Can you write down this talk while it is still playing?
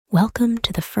Welcome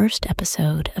to the first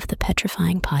episode of the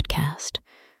Petrifying Podcast,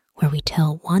 where we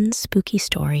tell one spooky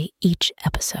story each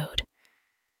episode.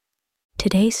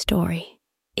 Today's story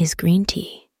is Green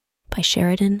Tea by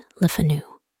Sheridan Fanu.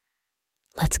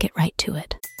 Let's get right to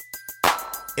it.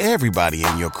 Everybody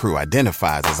in your crew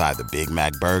identifies as either Big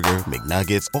Mac Burger,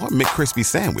 McNuggets, or McCrispy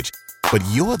Sandwich, but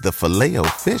you're the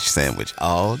Filet-O-Fish Sandwich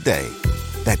all day.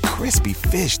 That crispy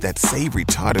fish, that savory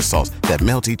tartar sauce, that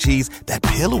melty cheese, that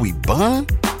pillowy bun.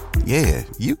 Yeah,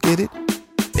 you get it.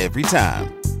 Every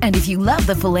time. And if you love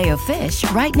the Filet-O-Fish,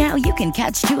 right now you can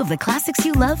catch two of the classics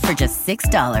you love for just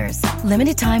 $6.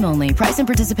 Limited time only. Price and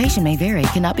participation may vary.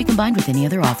 Cannot be combined with any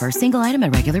other offer. Single item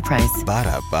at regular price.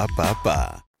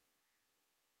 Ba-da-ba-ba-ba.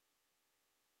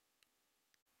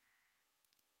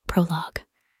 Prologue.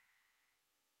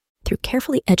 Through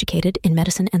carefully educated in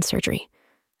medicine and surgery,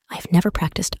 I have never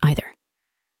practiced either.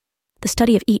 The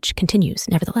study of each continues,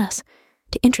 nevertheless,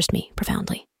 to interest me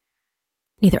profoundly.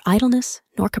 Neither idleness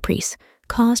nor caprice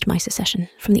caused my secession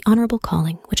from the honorable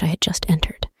calling which I had just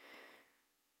entered.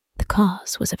 The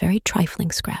cause was a very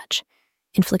trifling scratch,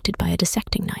 inflicted by a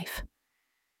dissecting knife.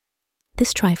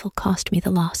 This trifle cost me the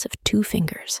loss of 2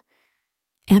 fingers,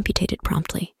 amputated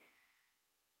promptly,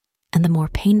 and the more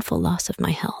painful loss of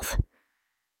my health,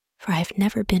 for I have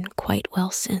never been quite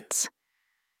well since,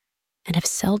 and have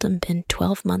seldom been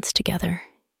 12 months together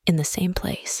in the same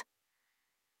place.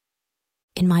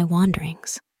 In my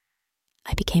wanderings,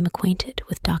 I became acquainted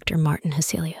with Dr. Martin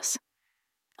Hesselius,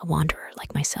 a wanderer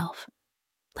like myself,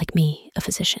 like me, a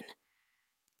physician,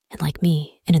 and like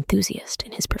me, an enthusiast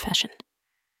in his profession.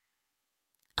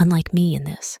 Unlike me in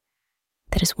this,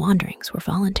 that his wanderings were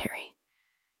voluntary,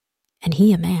 and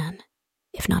he a man,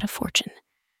 if not of fortune,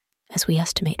 as we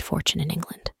estimate fortune in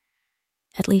England,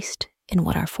 at least in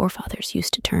what our forefathers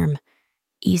used to term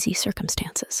easy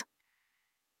circumstances.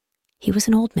 He was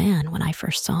an old man when I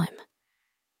first saw him,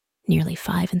 nearly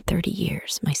 35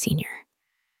 years my senior.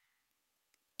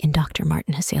 In Dr.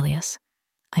 Martin Hesselius,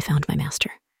 I found my master.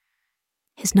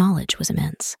 His knowledge was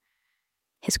immense.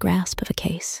 His grasp of a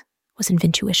case was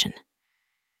intuition.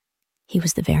 He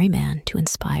was the very man to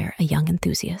inspire a young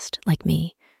enthusiast like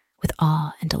me with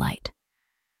awe and delight.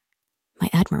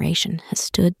 My admiration has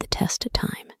stood the test of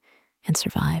time and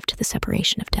survived the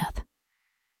separation of death.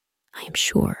 I am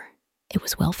sure it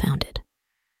was well-founded.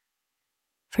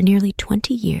 For nearly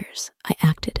 20 years, I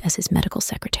acted as his medical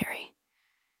secretary.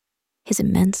 His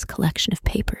immense collection of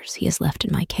papers he has left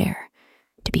in my care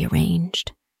to be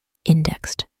arranged,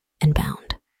 indexed, and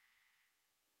bound.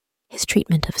 His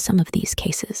treatment of some of these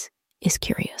cases is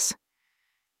curious.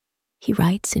 He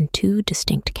writes in 2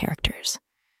 distinct characters.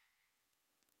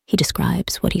 He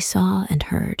describes what he saw and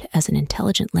heard as an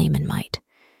intelligent layman might,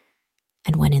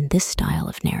 and when in this style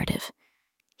of narrative,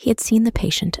 he had seen the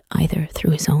patient either through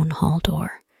his own hall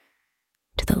door,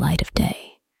 to the light of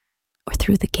day, or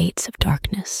through the gates of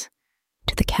darkness,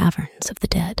 to the caverns of the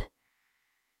dead.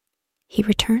 He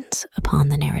returns upon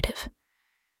the narrative,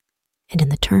 and in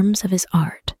the terms of his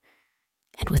art,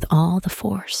 and with all the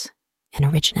force and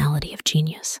originality of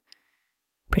genius,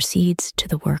 proceeds to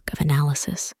the work of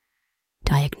analysis,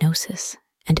 diagnosis,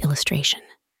 and illustration.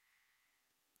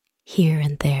 Here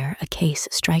and there a case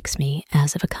strikes me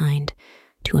as of a kind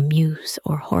to amuse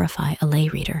or horrify a lay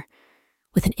reader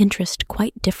with an interest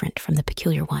quite different from the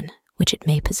peculiar one which it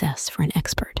may possess for an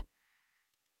expert.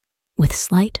 With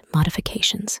slight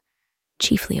modifications,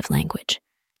 chiefly of language,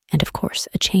 and of course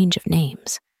a change of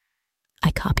names, I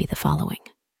copy the following.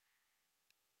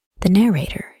 The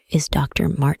narrator is Dr.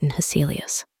 Martin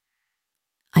Hesselius.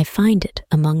 I find it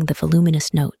among the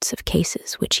voluminous notes of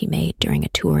cases which he made during a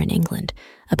tour in England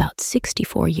about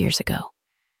 64 years ago.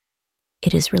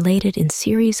 It is related in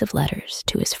series of letters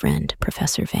to his friend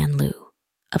Professor Van Loo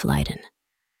of Leiden.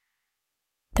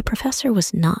 The professor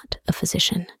was not a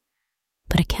physician,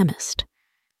 but a chemist,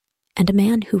 and a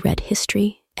man who read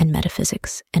history and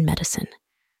metaphysics and medicine,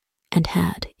 and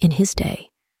had, in his day,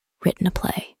 written a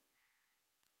play.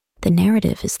 The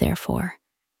narrative is therefore,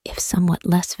 if somewhat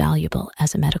less valuable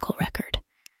as a medical record,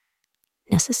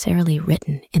 necessarily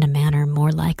written in a manner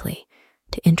more likely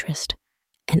to interest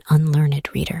an unlearned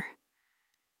reader.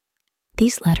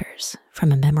 These letters,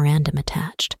 from a memorandum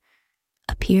attached,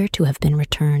 appear to have been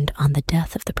returned on the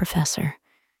death of the professor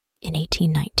in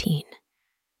 1819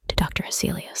 to Dr.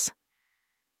 Hesselius.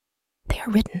 They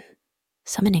are written,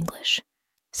 some in English,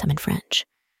 some in French,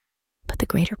 but the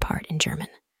greater part in German.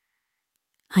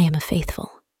 I am a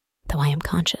faithful, though I am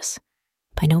conscious,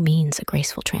 by no means a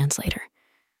graceful translator,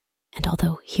 and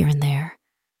although here and there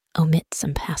omit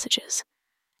some passages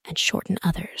and shorten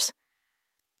others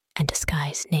and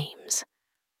disguise names,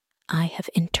 I have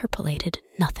interpolated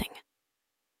nothing.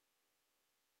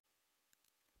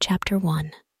 Chapter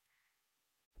 1.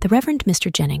 The Reverend Mr.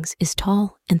 Jennings is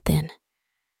tall and thin.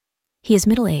 He is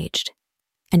middle-aged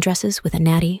and dresses with a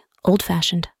natty,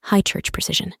 old-fashioned, high-church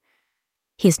precision.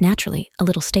 He is naturally a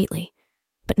little stately,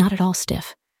 but not at all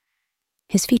stiff.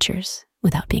 His features,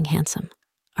 without being handsome,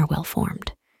 are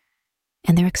well-formed,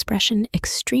 and their expression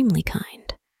extremely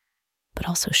kind, but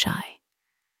also shy.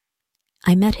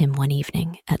 I met him one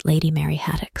evening at Lady Mary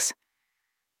Haddock's.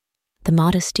 The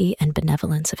modesty and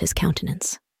benevolence of his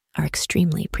countenance are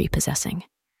extremely prepossessing.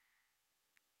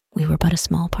 We were but a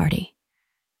small party,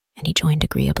 and he joined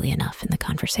agreeably enough in the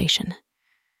conversation.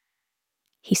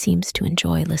 He seems to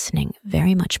enjoy listening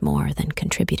very much more than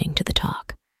contributing to the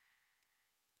talk.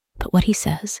 But what he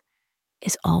says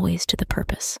is always to the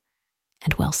purpose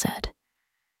and well said.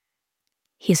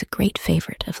 He is a great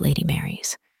favorite of Lady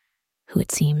Mary's, who,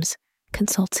 it seems,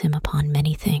 consults him upon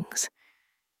many things,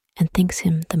 and thinks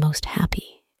him the most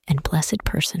happy and blessed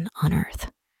person on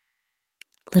earth.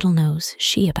 Little knows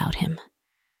she about him.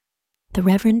 The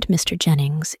Reverend Mr.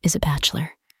 Jennings is a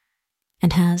bachelor,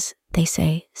 and has, they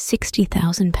say,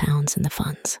 £60,000 in the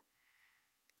funds.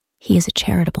 He is a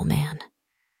charitable man.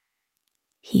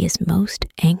 He is most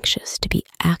anxious to be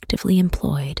actively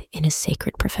employed in his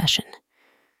sacred profession.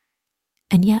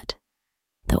 And yet,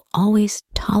 though always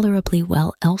tolerably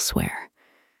well elsewhere,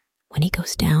 when he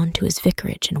goes down to his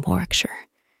vicarage in Warwickshire,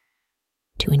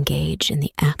 to engage in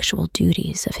the actual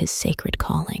duties of his sacred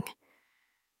calling,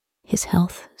 his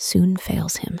health soon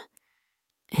fails him,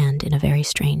 and in a very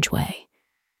strange way.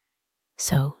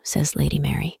 So, says Lady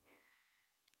Mary,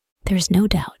 there is no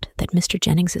doubt that Mr.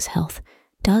 Jennings's health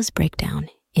does break down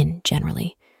in,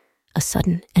 generally, a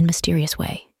sudden and mysterious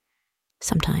way,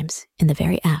 sometimes in the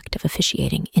very act of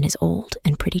officiating in his old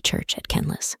and pretty church at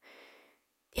Kenlis.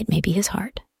 It may be his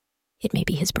heart, it may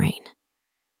be his brain.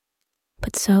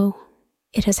 But so,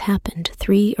 it has happened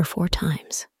 3 or 4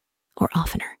 times, or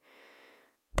oftener,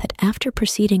 that after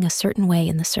proceeding a certain way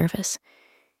in the service,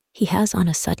 he has on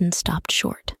a sudden stopped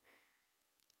short,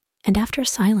 and after a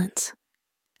silence,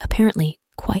 apparently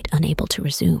quite unable to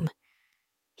resume,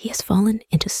 he has fallen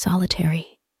into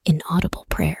solitary, inaudible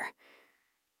prayer,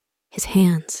 his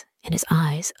hands and his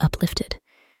eyes uplifted,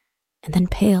 and then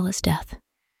pale as death,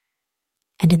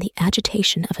 and in the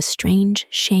agitation of a strange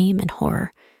shame and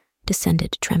horror,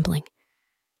 descended trembling,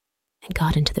 and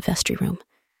got into the vestry room,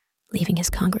 leaving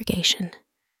his congregation,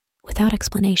 without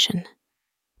explanation,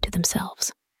 to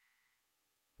themselves.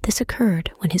 This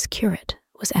occurred when his curate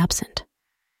was absent.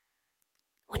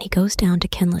 When he goes down to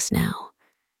Kenlis now,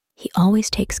 he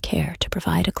always takes care to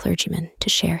provide a clergyman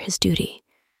to share his duty,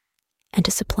 and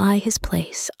to supply his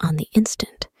place on the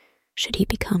instant should he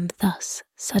become thus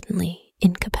suddenly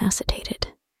incapacitated.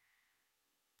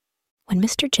 When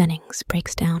Mr. Jennings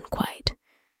breaks down quite,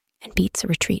 and beats a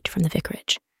retreat from the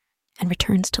vicarage, and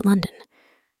returns to London,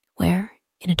 where,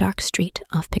 in a dark street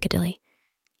off Piccadilly,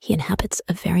 he inhabits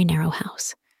a very narrow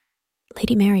house,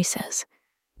 Lady Mary says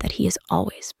that he is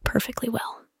always perfectly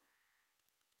well.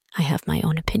 I have my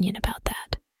own opinion about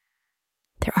that.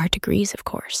 There are degrees, of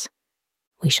course.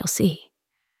 We shall see.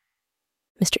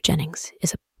 Mr. Jennings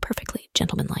is a perfectly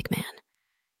gentlemanlike man.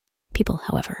 People,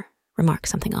 however, remark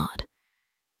something odd.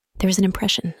 There is an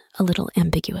impression a little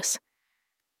ambiguous.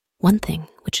 One thing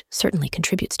which certainly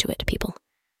contributes to it, people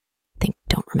think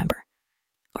don't remember,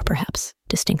 or perhaps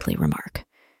distinctly remark.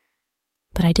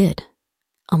 But I did,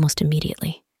 almost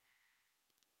immediately.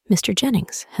 Mr.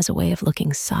 Jennings has a way of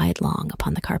looking sidelong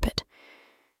upon the carpet,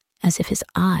 as if his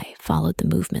eye followed the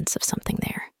movements of something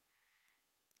there.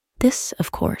 This,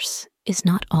 of course, is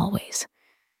not always.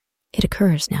 It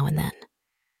occurs now and then,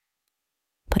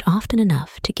 but often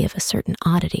enough to give a certain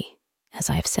oddity,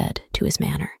 as I have said, to his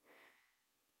manner.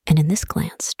 And in this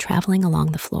glance traveling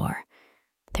along the floor,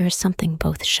 there is something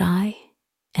both shy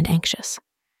and anxious.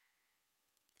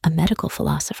 A medical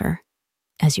philosopher,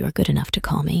 as you are good enough to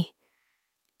call me,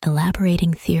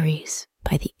 elaborating theories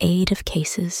by the aid of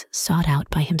cases sought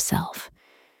out by himself,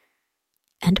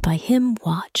 and by him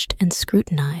watched and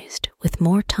scrutinized with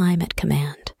more time at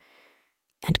command,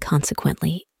 and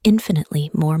consequently infinitely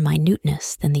more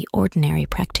minuteness than the ordinary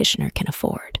practitioner can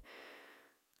afford,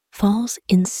 falls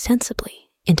insensibly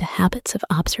into habits of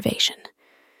observation,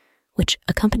 which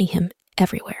accompany him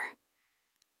everywhere,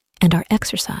 and are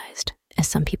exercised, as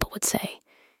some people would say,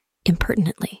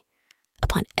 impertinently,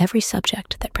 upon every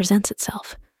subject that presents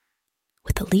itself,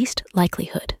 with the least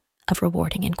likelihood of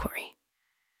rewarding inquiry.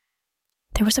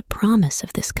 There was a promise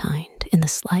of this kind in the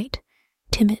slight,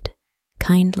 timid,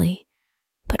 kindly,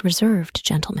 but reserved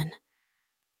gentleman,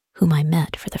 whom I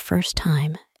met for the first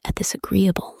time at this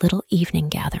agreeable little evening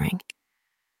gathering.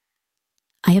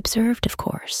 I observed, of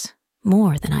course,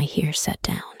 more than I here set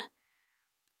down.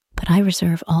 But I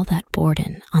reserve all that bored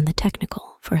in on the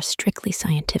technical for a strictly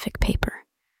scientific paper.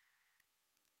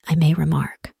 I may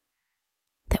remark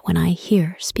that when I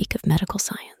here speak of medical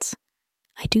science,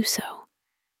 I do so,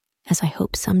 as I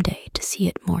hope someday to see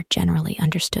it more generally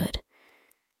understood,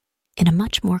 in a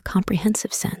much more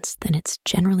comprehensive sense than its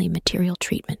generally material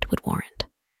treatment would warrant.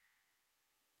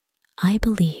 I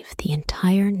believe the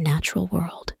entire natural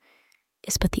world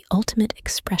is but the ultimate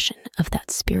expression of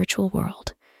that spiritual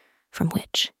world from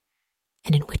which,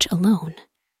 and in which alone,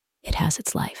 it has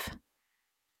its life.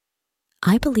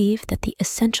 I believe that the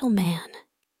essential man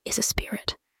is a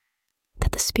spirit,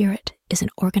 that the spirit is an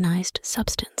organized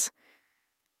substance,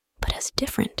 but as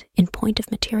different in point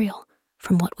of material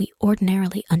from what we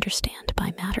ordinarily understand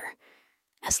by matter,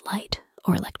 as light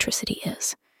or electricity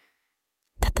is,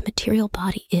 that the material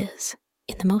body is,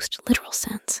 in the most literal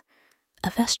sense, a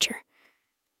vesture,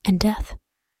 and death,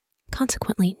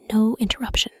 consequently no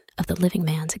interruption of the living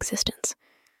man's existence,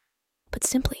 but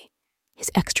simply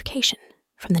his extrication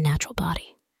from the natural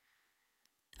body,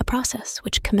 a process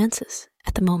which commences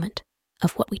at the moment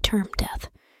of what we term death,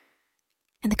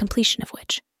 and the completion of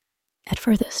which, at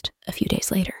furthest a few days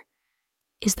later,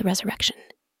 is the resurrection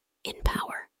in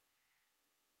power.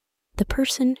 The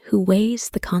person who weighs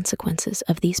the consequences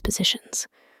of these positions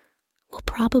will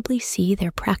probably see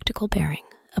their practical bearing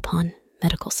upon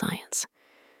medical science.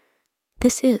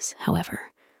 This is,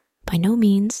 however, by no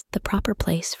means the proper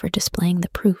place for displaying the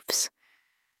proofs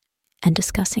and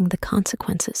discussing the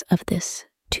consequences of this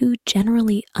too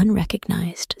generally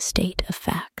unrecognized state of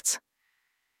facts.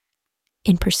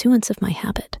 In pursuance of my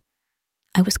habit,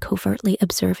 I was covertly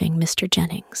observing Mr.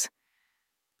 Jennings.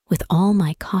 With all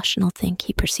my caution, think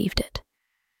he perceived it,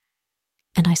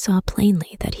 and I saw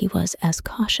plainly that he was as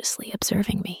cautiously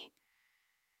observing me.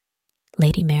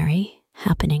 Lady Mary,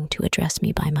 happening to address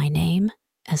me by my name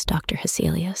as Dr.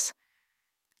 Hesselius,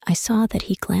 I saw that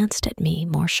he glanced at me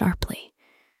more sharply,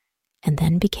 and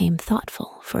then became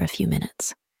thoughtful for a few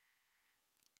minutes.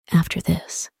 After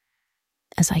this,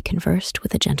 as I conversed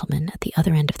with a gentleman at the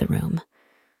other end of the room,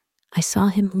 I saw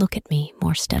him look at me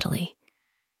more steadily,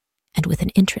 and with an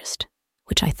interest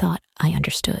which I thought I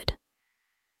understood.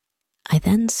 I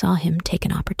then saw him take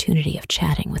an opportunity of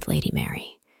chatting with Lady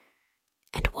Mary,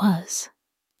 and was,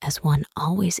 as one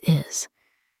always is,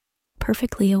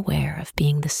 perfectly aware of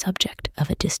being the subject of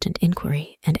a distant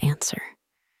inquiry and answer.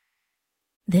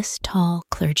 This tall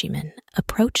clergyman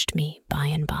approached me by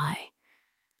and by,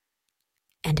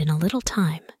 and in a little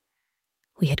time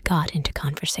we had got into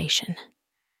conversation.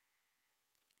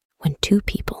 When two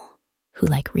people who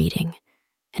like reading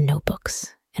and know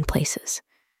books and places,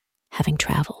 having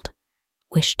traveled,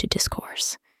 wish to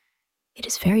discourse, it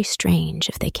is very strange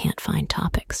if they can't find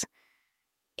topics.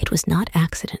 It was not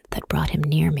accident that brought him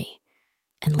near me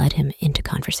and led him into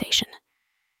conversation.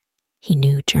 He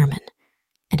knew German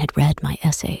and had read my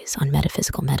essays on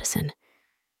metaphysical medicine,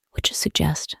 which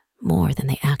suggest more than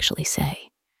they actually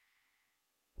say.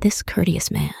 This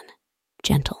courteous man,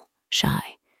 gentle,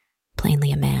 shy,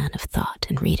 plainly a man of thought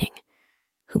and reading,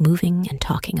 who moving and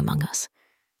talking among us,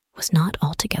 was not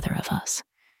altogether of us,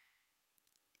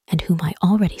 and whom I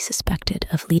already suspected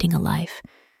of leading a life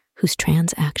whose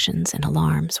transactions and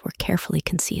alarms were carefully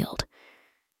concealed,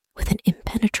 with an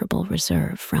impenetrable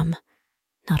reserve from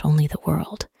not only the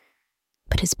world,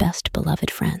 but his best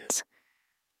beloved friends,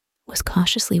 was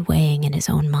cautiously weighing in his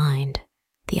own mind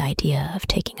the idea of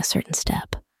taking a certain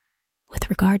step with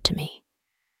regard to me.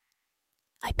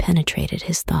 I penetrated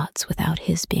his thoughts without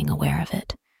his being aware of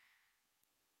it,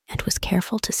 and was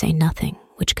careful to say nothing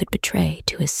which could betray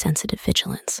to his sensitive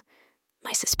vigilance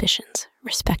my suspicions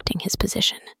respecting his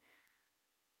position,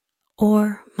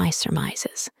 or my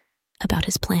surmises about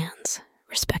his plans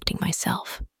respecting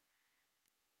myself.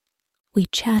 We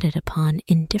chatted upon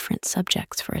indifferent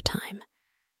subjects for a time,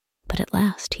 but at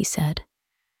last he said,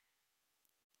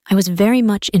 "I was very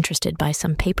much interested by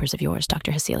some papers of yours,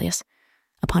 Dr. Hesselius,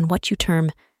 upon what you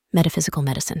term metaphysical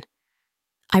medicine.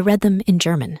 I read them in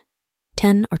German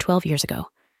 10 or 12 years ago.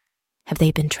 Have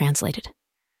they been translated?"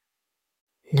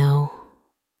 "No,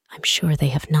 I'm sure they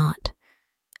have not.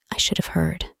 I should have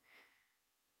heard.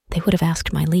 They would have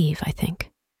asked my leave, I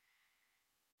think.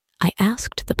 I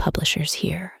asked the publishers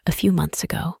here a few months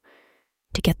ago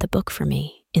to get the book for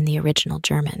me in the original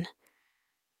German,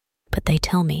 but they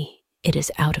tell me it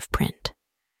is out of print.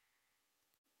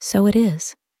 So it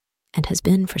is, and has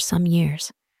been for some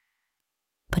years.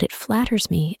 But it flatters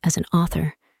me as an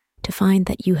author to find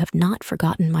that you have not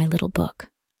forgotten my little book,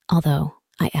 although,"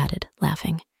 I added,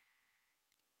 laughing,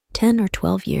 10 or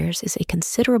 12 years is a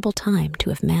considerable time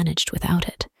to have managed without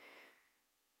it.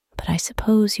 But I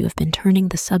suppose you have been turning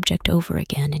the subject over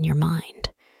again in your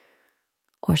mind,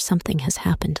 or something has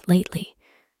happened lately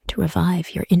to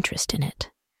revive your interest in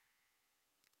it.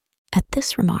 At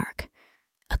this remark,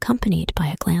 accompanied by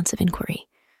a glance of inquiry,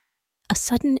 a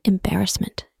sudden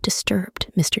embarrassment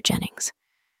disturbed Mr. Jennings,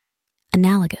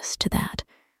 analogous to that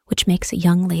which makes a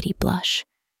young lady blush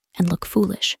and look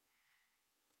foolish.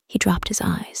 He dropped his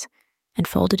eyes and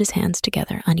folded his hands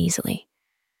together uneasily,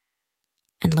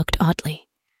 and looked oddly,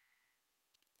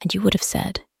 and you would have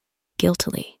said,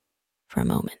 guiltily, for a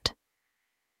moment.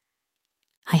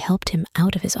 I helped him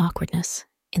out of his awkwardness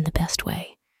in the best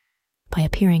way, by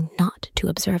appearing not to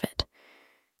observe it,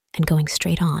 and going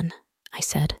straight on, I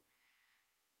said,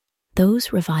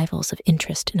 "Those revivals of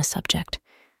interest in a subject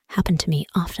happen to me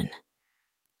often.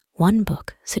 One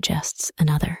book suggests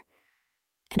another,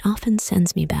 and often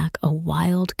sends me back a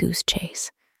wild goose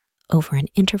chase over an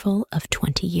interval of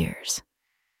 20 years.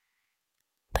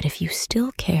 But if you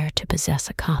still care to possess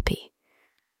a copy,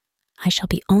 I shall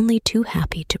be only too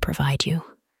happy to provide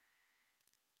you.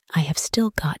 I have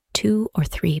still got 2 or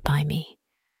 3 by me,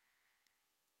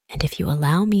 and if you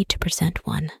allow me to present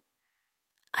one,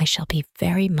 I shall be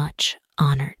very much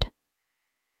honored."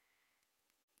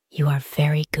 "You are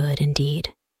very good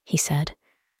indeed," he said,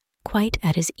 quite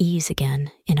at his ease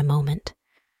again in a moment.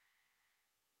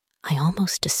 I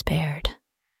almost despaired.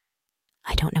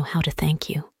 "I don't know how to thank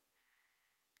you."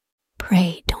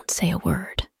 "Pray don't say a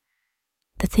word.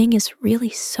 The thing is really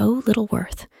so little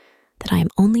worth that I am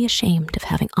only ashamed of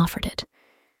having offered it,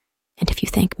 and if you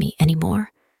thank me any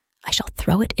more, I shall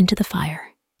throw it into the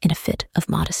fire in a fit of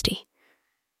modesty."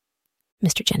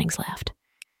 Mr. Jennings laughed.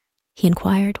 He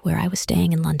inquired where I was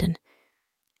staying in London,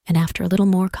 and after a little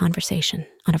more conversation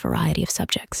on a variety of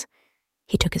subjects,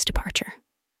 he took his departure.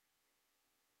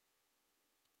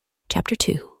 Chapter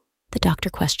 2. The Doctor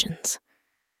Questions.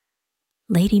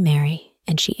 Lady Mary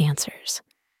and She Answers.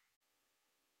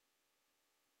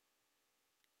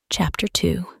 Chapter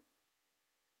 2.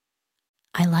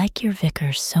 "I like your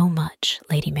vicar so much,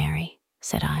 Lady Mary,"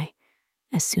 said I,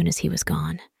 as soon as he was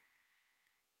gone.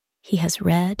 "He has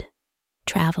read,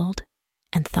 traveled,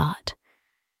 and thought,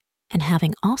 and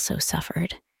having also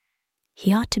suffered,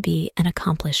 he ought to be an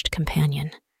accomplished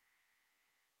companion."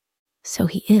 "So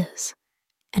he is,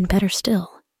 and better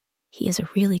still, he is a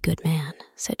really good man,"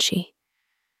 said she.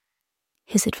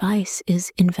 "His advice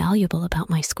is invaluable about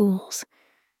my schools,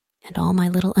 and all my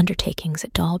little undertakings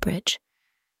at Dalbridge,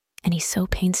 and he's so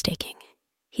painstaking,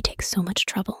 he takes so much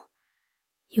trouble.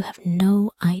 You have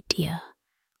no idea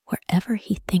wherever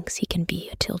he thinks he can be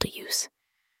a tilde use.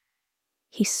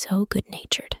 He's so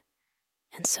good-natured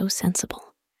and so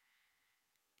sensible.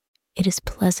 It is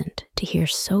pleasant to hear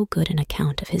so good an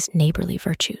account of his neighborly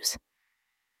virtues.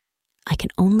 I can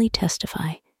only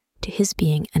testify to his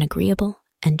being an agreeable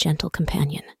and gentle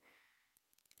companion,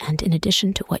 and in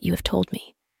addition to what you have told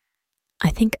me, I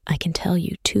think I can tell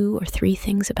you 2 or 3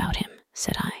 things about him,"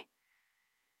 said I.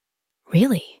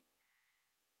 "Really?"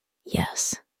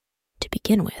 "Yes. To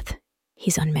begin with,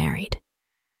 he's unmarried."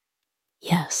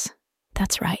 "Yes,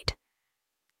 that's right.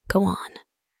 Go on."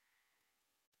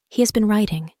 "He has been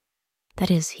writing.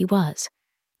 That is, he was,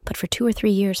 but for 2 or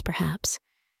 3 years perhaps.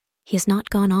 He has not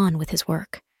gone on with his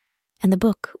work, and the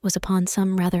book was upon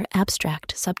some rather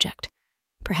abstract subject,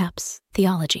 perhaps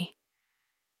theology."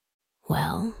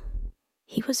 "Well,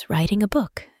 he was writing a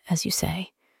book, as you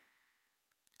say.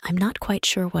 I'm not quite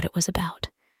sure what it was about,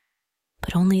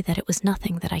 but only that it was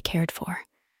nothing that I cared for.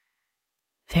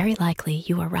 Very likely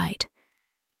you are right,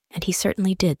 and he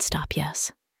certainly did stop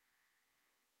yes.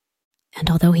 And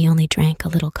although he only drank a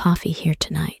little coffee here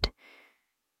tonight,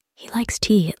 he likes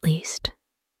tea at least,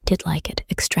 did like it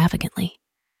extravagantly."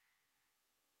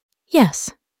 "Yes,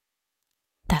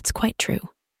 that's quite true.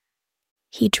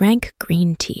 He drank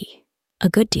green tea, a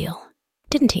good deal,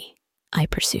 didn't he?" I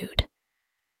pursued.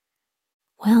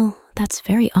 "Well, that's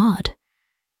very odd.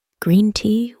 Green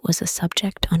tea was a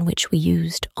subject on which we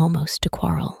used almost to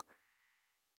quarrel.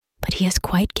 But he has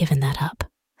quite given that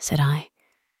up," said I.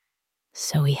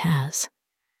 "So he has.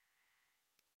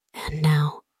 And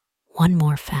now, one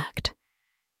more fact.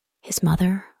 His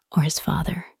mother or his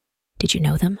father, did you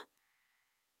know them?"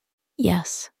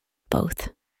 "Yes, both.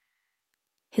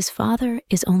 His father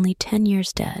is only 10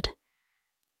 years dead,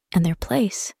 and their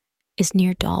place is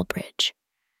near Dalbridge.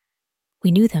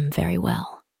 We knew them very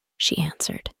well," she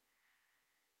answered.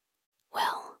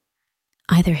 "Well,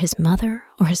 either his mother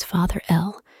or his father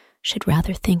L should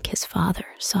rather think his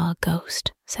father saw a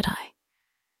ghost," said I.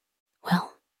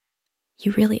 "Well,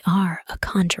 you really are a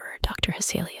conjurer, Dr.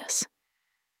 Hesselius."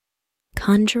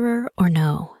 "Conjurer or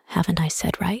no, haven't I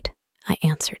said right?" I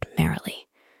answered merrily.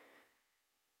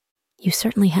 "You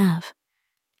certainly have,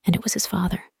 and it was his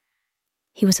father.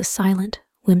 He was a silent,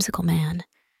 whimsical man,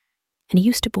 and he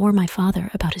used to bore my father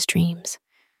about his dreams.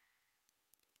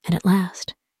 And at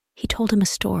last, he told him a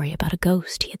story about a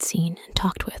ghost he had seen and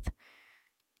talked with,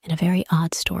 and a very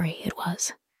odd story it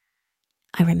was.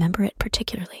 I remember it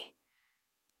particularly,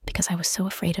 because I was so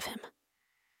afraid of him.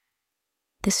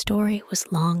 This story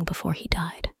was long before he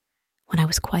died, when I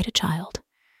was quite a child,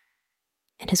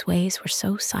 and his ways were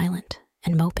so silent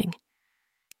and moping.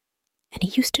 And he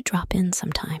used to drop in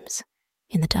sometimes,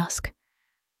 in the dusk,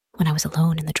 when I was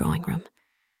alone in the drawing room,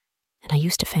 and I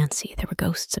used to fancy there were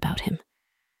ghosts about him.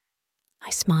 I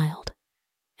smiled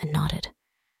and nodded.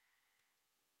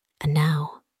 And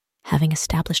now, having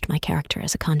established my character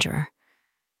as a conjurer,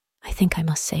 I think I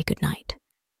must say good night,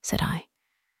 said I.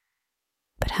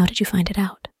 But how did you find it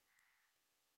out?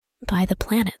 By the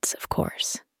planets, of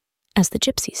course, as the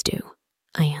gypsies do,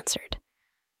 I answered.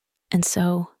 And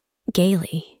so,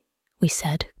 gaily, we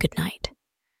said good night.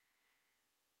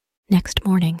 Next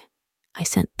morning, I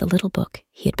sent the little book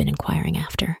he had been inquiring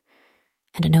after,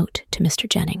 and a note to Mr.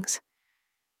 Jennings,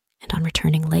 and on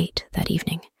returning late that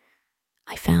evening,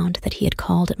 I found that he had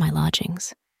called at my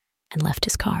lodgings and left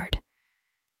his card.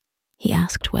 He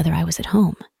asked whether I was at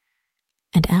home,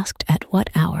 and asked at what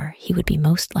hour he would be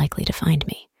most likely to find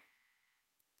me.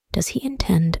 Does he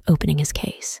intend opening his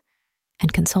case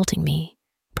and consulting me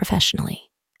professionally,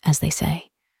 as they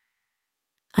say?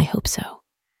 I hope so.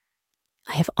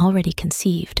 I have already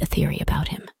conceived a theory about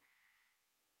him.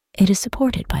 It is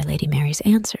supported by Lady Mary's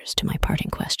answers to my parting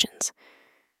questions.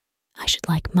 I should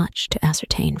like much to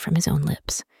ascertain from his own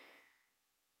lips.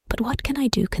 But what can I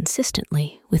do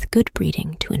consistently with good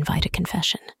breeding to invite a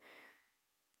confession?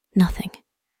 Nothing.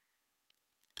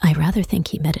 I rather think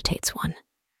he meditates one.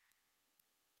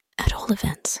 At all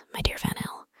events, my dear Van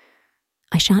L.,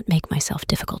 I shan't make myself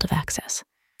difficult of access.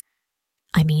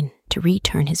 I mean to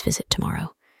return his visit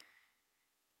tomorrow.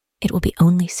 It will be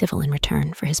only civil in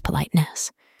return for his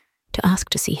politeness, to ask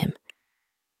to see him.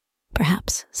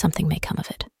 Perhaps something may come of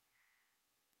it.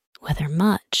 Whether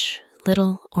much,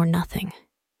 little, or nothing,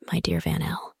 my dear Van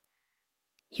L.,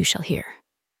 you shall hear.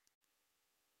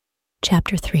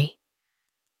 Chapter 3.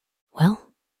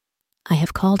 Well, I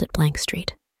have called at Blank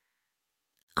Street.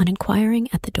 On inquiring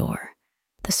at the door,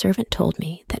 the servant told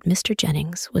me that Mr.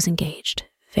 Jennings was engaged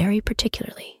very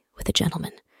particularly with a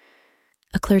gentleman,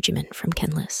 a clergyman from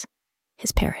Kenlis,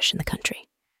 his parish in the country.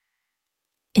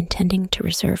 Intending to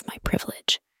reserve my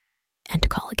privilege and to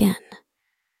call again,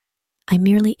 I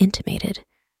merely intimated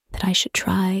that I should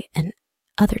try an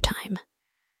other time,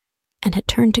 and had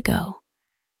turned to go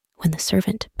when the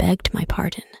servant begged my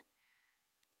pardon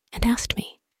and asked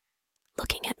me,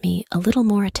 looking at me a little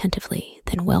more attentively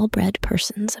than well-bred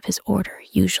persons of his order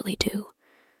usually do,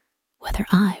 whether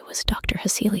I was Dr.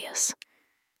 Hesselius.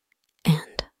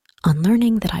 And, on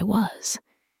learning that I was,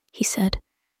 he said,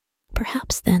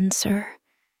 "Perhaps then, sir,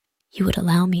 you would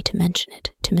allow me to mention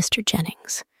it to Mr.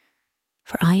 Jennings,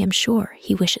 for I am sure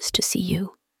he wishes to see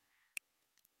you."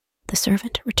 The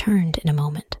servant returned in a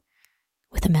moment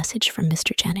with a message from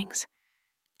Mr. Jennings,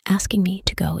 asking me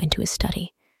to go into his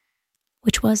study,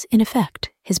 which was in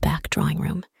effect his back drawing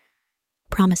room,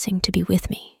 promising to be with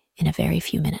me in a very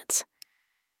few minutes.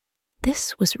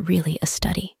 This was really a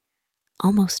study,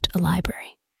 almost a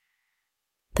library.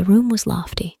 The room was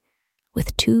lofty,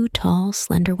 with 2 tall,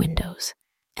 slender windows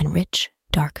and rich,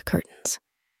 dark curtains.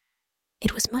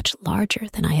 It was much larger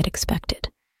than I had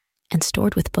expected, and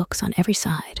stored with books on every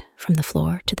side, from the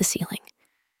floor to the ceiling.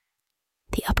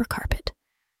 The upper carpet,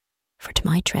 for to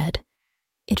my tread,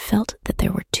 it felt that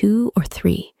there were 2 or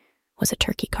 3, was a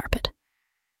Turkey carpet.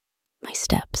 My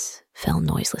steps fell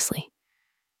noiselessly.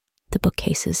 The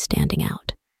bookcases standing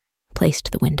out,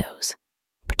 placed the windows,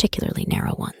 particularly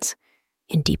narrow ones,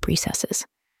 in deep recesses.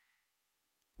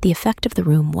 The effect of the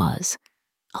room was,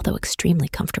 although extremely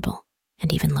comfortable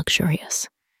and even luxurious,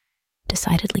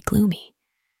 decidedly gloomy,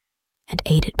 and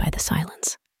aided by the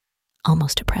silence,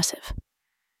 almost oppressive.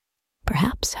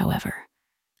 Perhaps, however,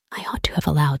 I ought to have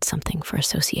allowed something for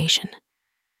association.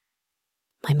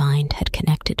 My mind had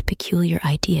connected peculiar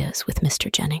ideas with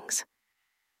Mr. Jennings.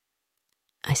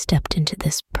 I stepped into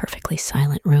this perfectly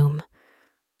silent room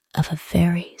of a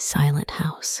very silent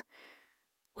house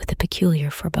with a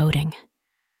peculiar foreboding,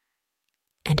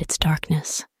 and its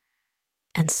darkness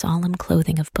and solemn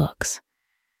clothing of books,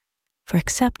 for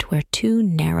except where 2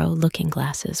 narrow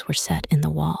looking-glasses were set in the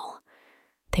wall,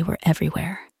 they were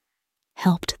everywhere,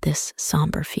 helped this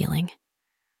somber feeling.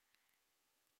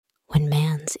 When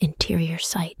man's interior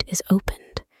sight is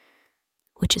opened,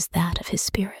 which is that of his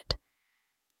spirit,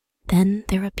 then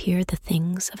there appear the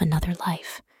things of another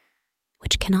life,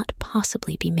 which cannot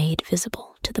possibly be made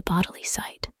visible to the bodily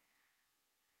sight.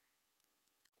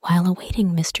 While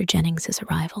awaiting Mr. Jennings's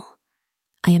arrival,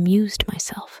 I amused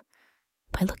myself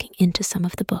by looking into some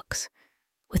of the books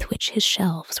with which his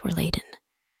shelves were laden.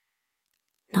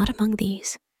 Not among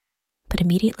these, but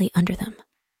immediately under them,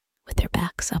 with their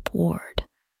backs upward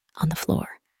on the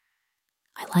floor,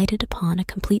 I lighted upon a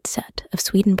complete set of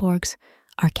Swedenborg's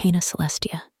Arcana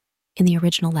Celestia in the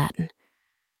original Latin,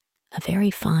 a very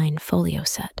fine folio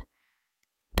set,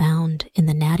 bound in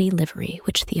the natty livery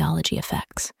which theology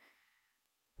affects,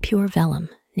 pure vellum,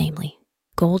 namely,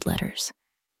 gold letters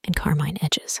and carmine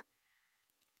edges.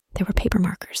 There were paper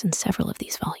markers in several of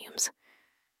these volumes.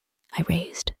 I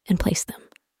raised and placed them,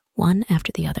 one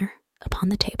after the other, upon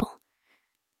the table,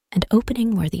 and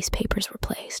opening where these papers were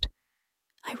placed,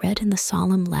 I read in the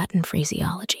solemn Latin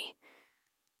phraseology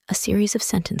a series of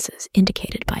sentences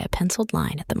indicated by a penciled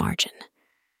line at the margin.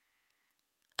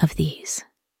 Of these,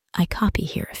 I copy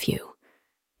here a few,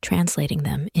 translating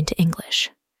them into English.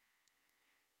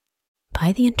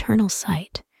 By the internal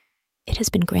sight, it has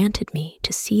been granted me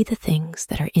to see the things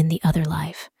that are in the other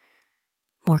life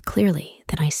more clearly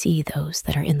than I see those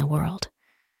that are in the world.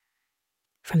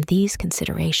 From these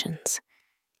considerations,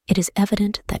 it is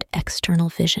evident that external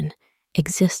vision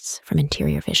exists from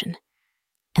interior vision,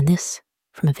 and this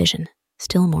from a vision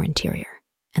still more interior,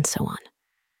 and so on.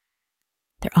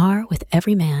 There are with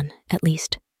every man at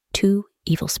least 2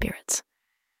 evil spirits.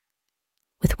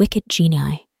 With wicked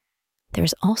genii, there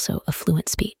is also a fluent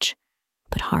speech,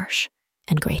 but harsh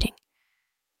and grating.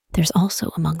 There's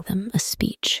also among them a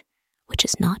speech which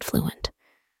is not fluent,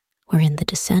 wherein the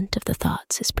descent of the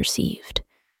thoughts is perceived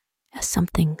as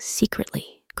something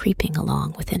secretly creeping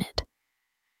along within it.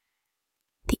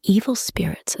 The evil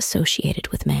spirits associated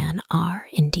with man are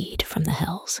indeed from the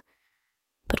hells,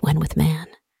 but when with man,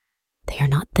 they are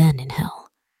not then in hell,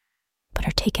 but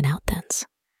are taken out thence.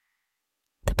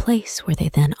 The place where they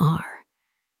then are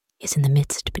is in the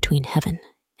midst between heaven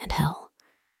and hell,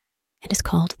 and is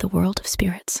called the world of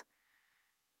spirits.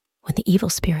 When the evil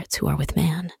spirits who are with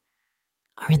man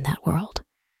are in that world,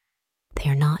 they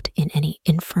are not in any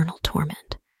infernal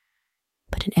torment,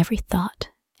 but in every thought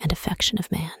and affection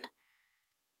of man,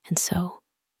 and so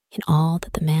in all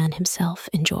that the man himself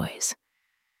enjoys.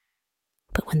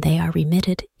 But when they are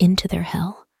remitted into their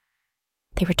hell,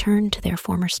 they return to their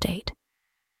former state.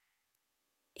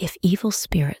 If evil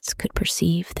spirits could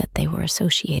perceive that they were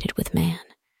associated with man,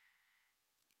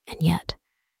 and yet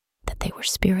that they were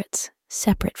spirits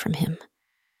separate from him,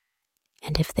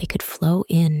 and if they could flow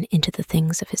into the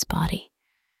things of his body,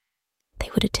 they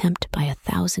would attempt by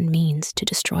 1,000 means to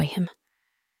destroy him,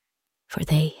 for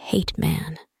they hate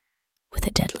man with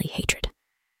a deadly hatred.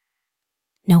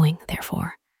 Knowing,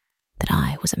 therefore, that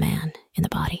I was a man in the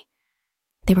body,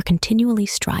 they were continually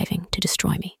striving to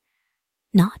destroy me,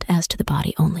 not as to the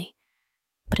body only,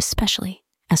 but especially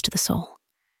as to the soul.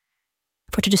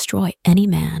 For to destroy any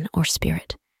man or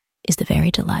spirit is the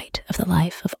very delight of the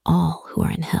life of all who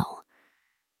are in hell,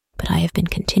 but I have been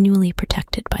continually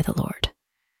protected by the Lord.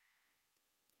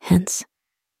 Hence,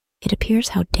 it appears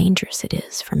how dangerous it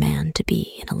is for man to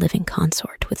be in a living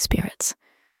consort with spirits,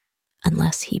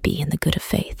 unless he be in the good of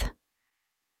faith.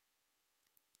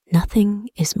 Nothing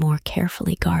is more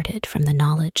carefully guarded from the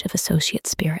knowledge of associate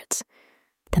spirits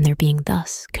than their being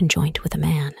thus conjoint with a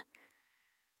man.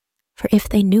 For if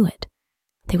they knew it,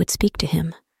 they would speak to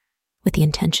him with the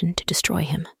intention to destroy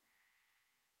him.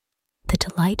 The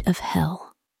delight of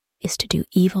hell is to do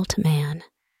evil to man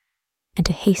and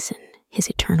to hasten his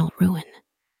eternal ruin.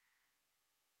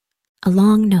 A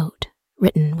long note,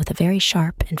 written with a very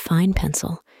sharp and fine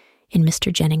pencil in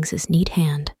Mr. Jennings's neat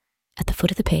hand at the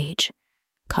foot of the page,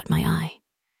 caught my eye.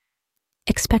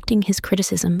 Expecting his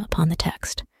criticism upon the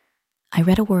text, I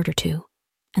read a word or two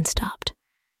and stopped,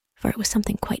 for it was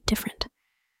something quite different,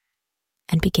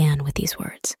 and began with these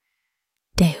words: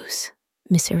 Deus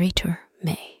miseritur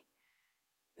me.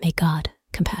 May God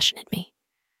compassionate me.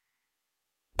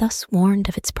 Thus warned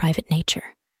of its private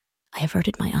nature, I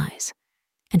averted my eyes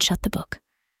and shut the book,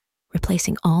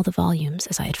 replacing all the volumes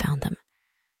as I had found them,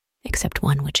 except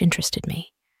one which interested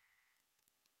me,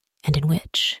 and in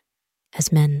which,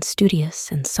 as men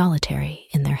studious and solitary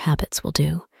in their habits will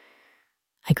do,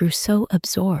 I grew so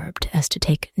absorbed as to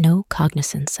take no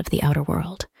cognizance of the outer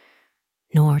world,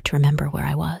 nor to remember where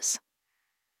I was.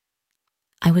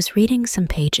 I was reading some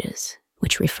pages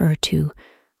which refer to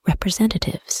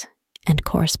representatives and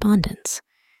correspondence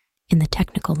in the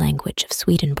technical language of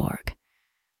Swedenborg,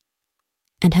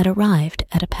 and had arrived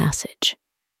at a passage,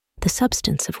 the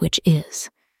substance of which is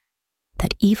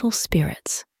that evil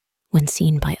spirits, when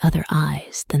seen by other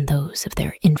eyes than those of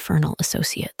their infernal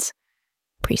associates,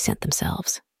 present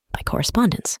themselves, by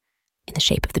correspondence, in the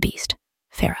shape of the beast,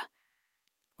 Phara,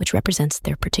 which represents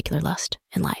their particular lust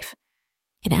in life,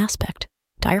 in aspect,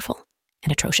 direful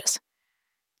and atrocious.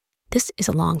 This is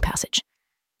a long passage,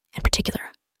 and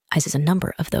particularizes a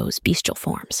number of those bestial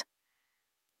forms.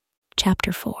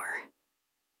 Chapter 4.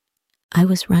 I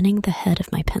was running the head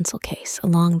of my pencil case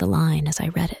along the line as I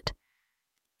read it,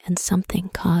 and something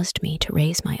caused me to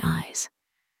raise my eyes.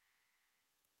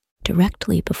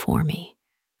 Directly before me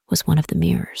was one of the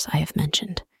mirrors I have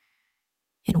mentioned,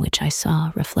 in which I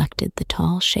saw reflected the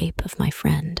tall shape of my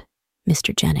friend,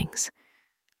 Mr. Jennings,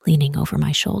 leaning over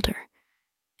my shoulder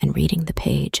and reading the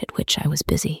page at which I was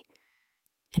busy,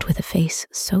 and with a face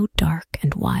so dark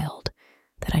and wild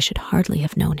that I should hardly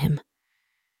have known him.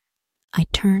 I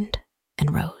turned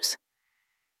and rose.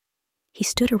 He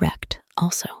stood erect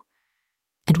also,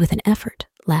 and with an effort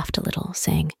laughed a little,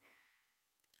 saying,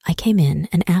 "I came in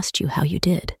and asked you how you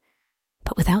did,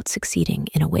 but without succeeding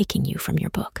in awaking you from your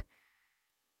book.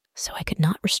 So I could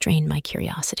not restrain my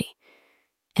curiosity,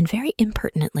 and very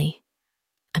impertinently,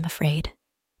 I'm afraid,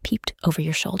 peeped over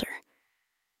your shoulder.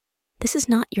 This is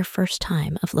not your first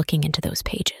time of looking into those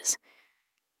pages.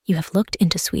 You have looked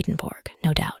into Swedenborg,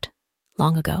 no doubt,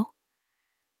 long ago?"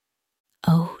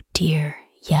 "Oh dear,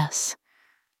 yes.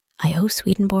 I owe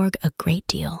Swedenborg a great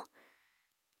deal.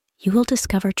 You will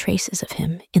discover traces of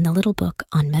him in the little book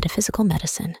on metaphysical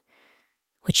medicine,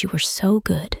 which you were so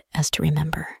good as to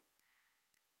remember."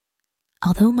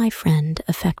 Although my friend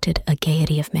affected a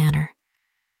gaiety of manner,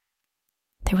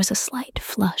 there was a slight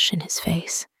flush in his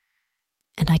face,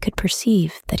 and I could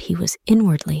perceive that he was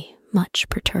inwardly much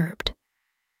perturbed.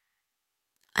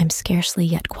 "I'm scarcely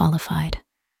yet qualified.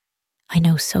 I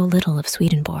know so little of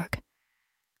Swedenborg.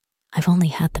 I've only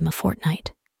had them a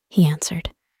fortnight," he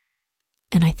answered,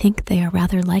 "and I think they are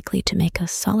rather likely to make a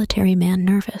solitary man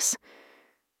nervous.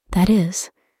 That is,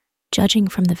 judging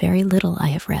from the very little I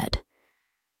have read.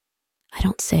 I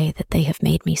don't say that they have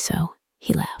made me so,"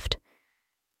 he laughed,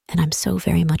 "and I'm so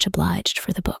very much obliged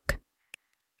for the book.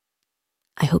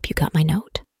 I hope you got my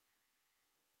note."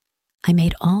 I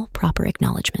made all proper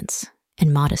acknowledgments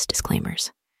and modest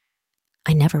disclaimers.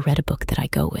 "I never read a book that I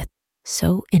go with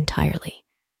so entirely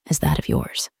as that of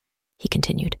yours," he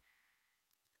continued.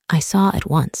 "I saw at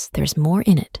once there's more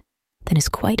in it than is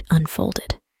quite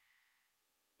unfolded.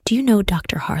 Do you know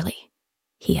Dr. Harley?"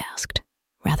 he asked,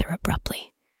 rather abruptly.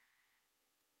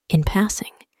 In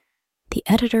passing, the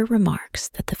editor remarks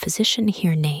that the physician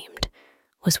here named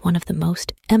was one of the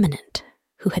most eminent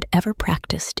who had ever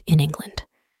practiced in England.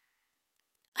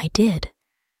 I did,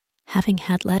 having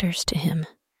had letters to him,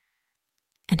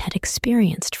 and had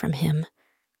experienced from him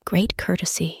great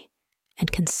courtesy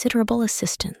and considerable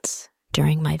assistance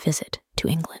during my visit to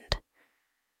England.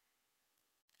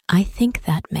 I think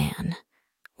that man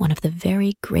one of the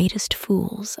very greatest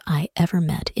fools I ever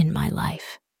met in my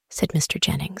life," said Mr.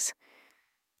 Jennings.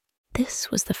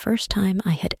 This was the first time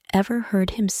I had ever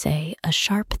heard him say a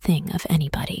sharp thing of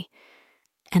anybody,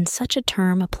 and such a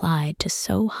term applied to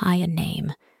so high a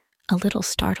name a little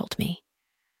startled me.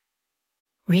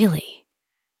 "Really?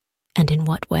 And in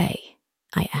what way?"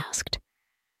 I asked.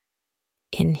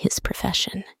 "In his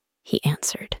profession," he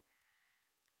answered.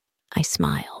 I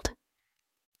smiled.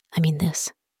 "I mean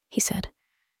this," he said.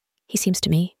 "He seems to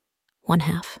me one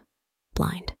half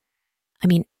blind. I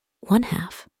mean, one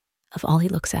half of all he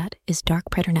looks at is dark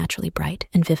preternaturally bright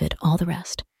and vivid all the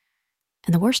rest.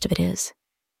 And the worst of it is,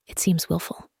 it seems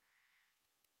willful.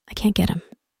 I can't get him.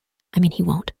 I mean, he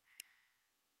won't.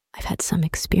 I've had some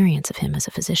experience of him as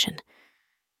a physician,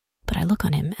 but I look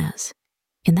on him as,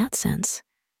 in that sense,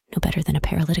 no better than a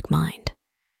paralytic mind,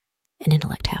 an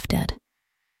intellect half dead.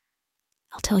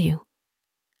 I'll tell you,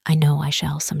 I know I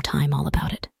shall some time all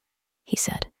about it," he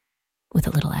said, with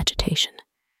a little agitation.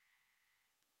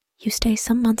 "You stay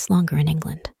some months longer in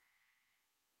England.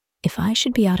 If I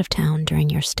should be out of town during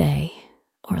your stay,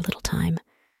 or a little time,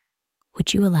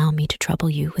 would you allow me to trouble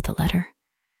you with a letter?"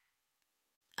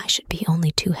 "I should be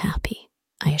only too happy,"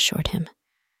 I assured him.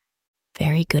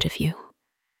 "Very good of you.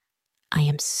 I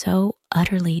am so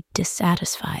utterly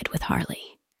dissatisfied with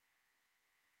Harley."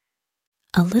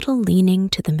 "A little leaning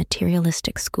to the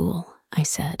materialistic school," I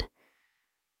said.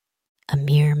 "A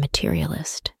mere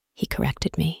materialist," he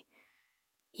corrected me.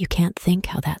 "You can't think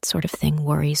how that sort of thing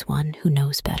worries one who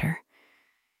knows better.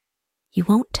 You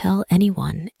won't tell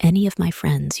anyone, any of my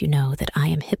friends, you know, that I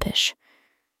am hippish.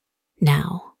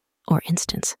 Now, or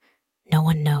instance, no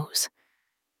one knows,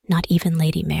 not even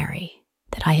Lady Mary,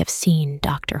 that I have seen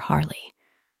Dr. Harley,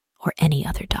 or any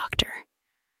other doctor.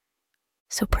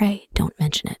 So pray don't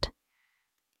mention it.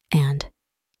 And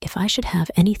if I should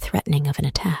have any threatening of an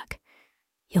attack,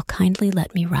 you'll kindly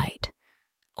let me write,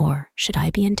 or should I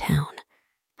be in town,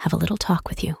 have a little talk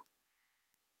with you.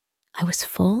 I was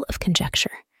full of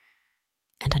conjecture,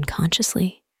 and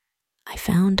unconsciously, I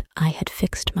found I had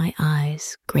fixed my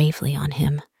eyes gravely on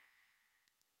him.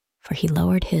 For he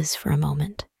lowered his for a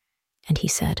moment, and he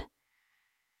said,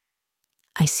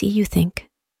 "I see you think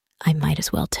I might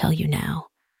as well tell you now,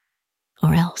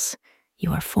 or else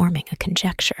you are forming a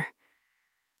conjecture.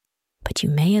 But you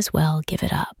may as well give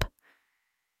it up.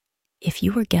 If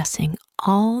you were guessing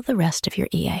all the rest of your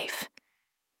EAF,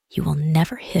 you will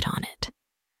never hit on it."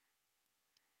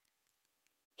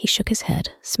 He shook his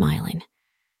head, smiling,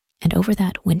 and over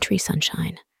that wintry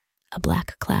sunshine, a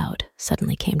black cloud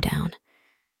suddenly came down,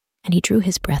 and he drew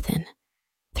his breath in,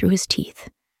 through his teeth,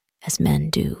 as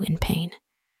men do in pain.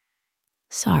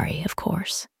 Sorry, of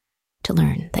course, to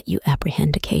learn that you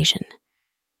apprehend occasion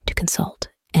to consult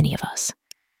any of us.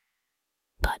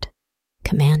 But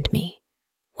command me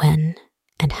when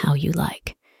and how you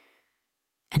like,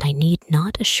 and I need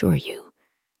not assure you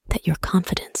that your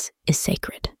confidence is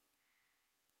sacred.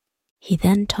 He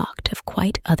then talked of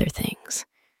quite other things,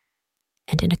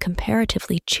 and in a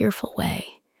comparatively cheerful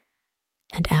way,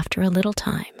 and after a little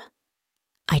time,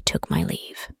 I took my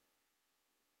leave.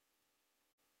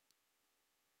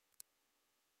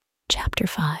 Chapter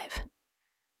 5.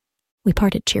 We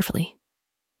parted cheerfully,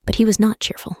 but he was not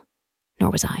cheerful, nor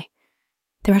was I.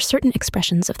 There are certain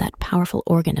expressions of that powerful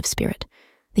organ of spirit,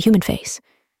 the human face,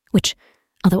 which,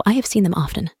 although I have seen them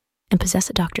often and possess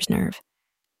a doctor's nerve,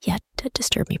 yet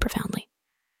disturb me profoundly.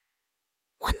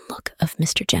 One look of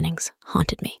Mr. Jennings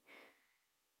haunted me.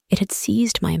 It had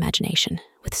seized my imagination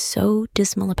with so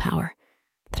dismal a power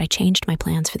that I changed my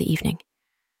plans for the evening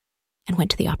and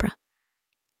went to the opera,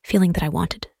 feeling that I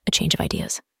wanted a change of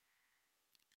ideas.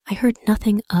 I heard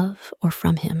nothing of or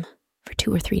from him for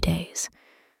 2 or 3 days,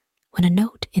 when a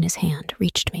note in his hand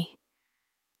reached me.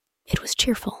 It was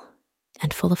cheerful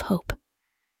and full of hope.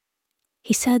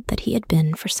 He said that he had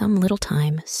been for some little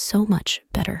time so much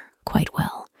better, quite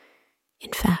well.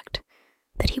 In fact,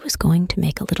 that he was going to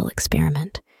make a little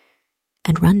experiment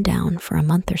and run down for a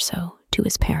month or so to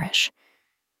his parish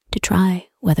to try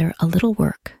whether a little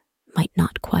work might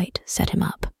not quite set him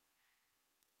up.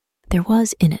 There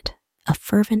was in it a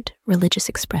fervent religious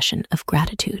expression of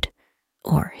gratitude,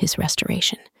 or his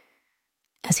restoration,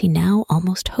 as he now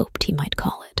almost hoped he might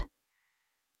call it.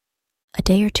 A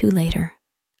day or 2 later,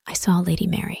 I saw Lady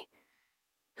Mary,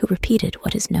 who repeated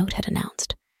what his note had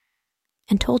announced,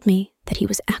 and told me that he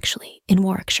was actually in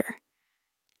Warwickshire,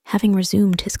 having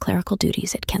resumed his clerical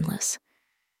duties at Kenlis.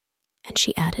 And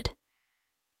she added,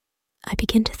 "I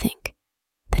begin to think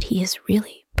that he is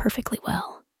really perfectly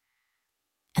well,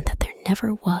 and that there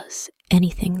never was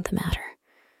anything the matter,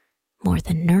 more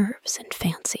than nerves and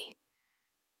fancy.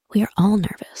 We are all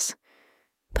nervous,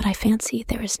 but I fancy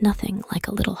there is nothing like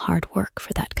a little hard work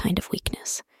for that kind of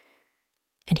weakness,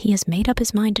 and he has made up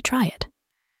his mind to try it.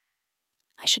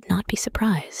 I should not be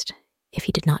surprised if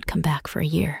he did not come back for a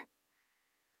year."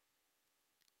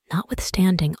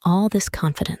 Notwithstanding all this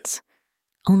confidence,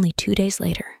 only 2 days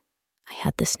later, I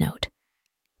had this note,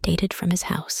 dated from his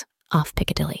house off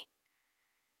Piccadilly.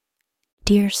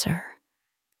 "Dear Sir,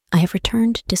 I have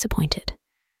returned disappointed.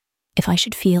 If I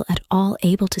should feel at all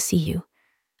able to see you,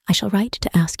 I shall write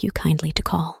to ask you kindly to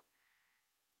call.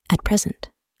 At present,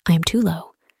 I am too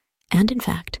low, and in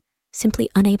fact, simply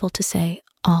unable to say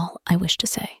all I wish to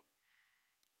say.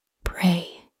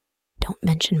 Pray, don't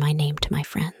mention my name to my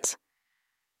friends.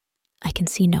 I can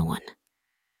see no one.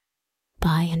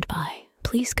 By and by,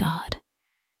 please God,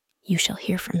 you shall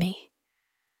hear from me.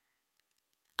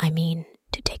 I mean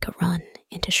to take a run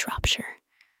into Shropshire,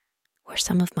 where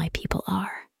some of my people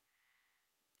are.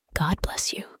 God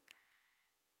bless you.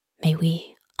 May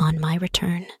we, on my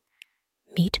return,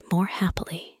 meet more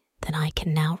happily than I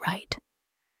can now write."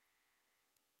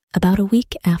 About a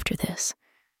week after this,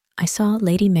 I saw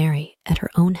Lady Mary at her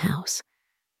own house,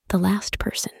 the last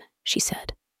person, she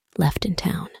said, left in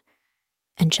town,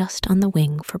 and just on the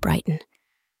wing for Brighton,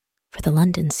 for the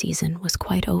London season was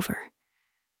quite over.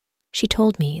 She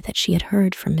told me that she had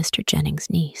heard from Mr. Jennings'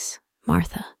 niece,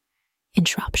 Martha, in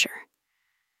Shropshire.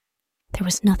 There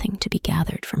was nothing to be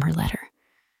gathered from her letter,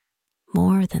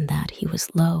 more than that he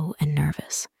was low and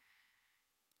nervous.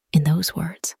 In those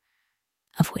words,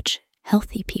 of which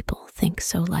healthy people think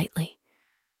so lightly,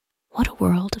 what a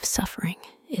world of suffering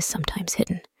is sometimes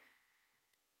hidden.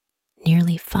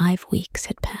 Nearly 5 weeks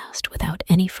had passed without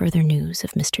any further news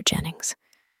of Mr. Jennings.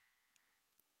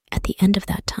 At the end of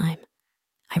that time,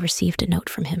 I received a note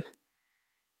from him.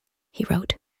 He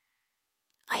wrote,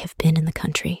 "I have been in the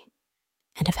country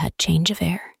and have had change of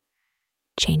air,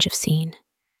 change of scene,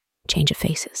 change of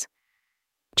faces,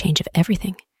 change of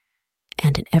everything,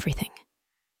 and in everything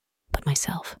but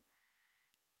myself.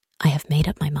 I have made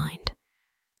up my mind,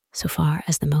 so far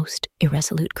as the most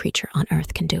irresolute creature on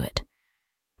earth can do it,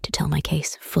 to tell my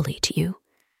case fully to you.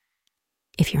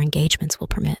 If your engagements will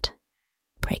permit,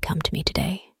 pray come to me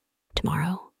today,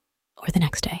 tomorrow, or the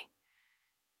next day.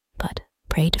 But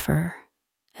pray defer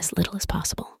as little as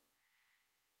possible.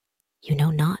 You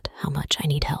know not how much I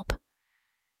need help.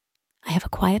 I have a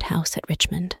quiet house at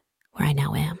Richmond, where I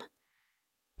now am.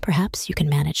 Perhaps you can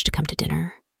manage to come to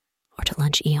dinner, or to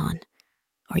lunch eon,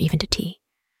 or even to tea.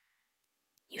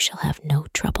 You shall have no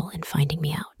trouble in finding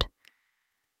me out.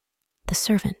 The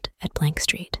servant at Blank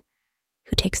Street,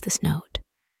 who takes this note,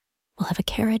 will have a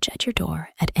carriage at your door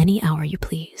at any hour you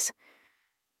please,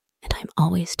 and I am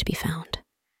always to be found.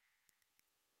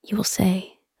 You will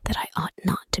say that I ought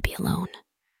not to be alone.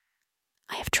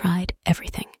 I have tried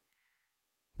everything.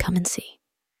 Come and see.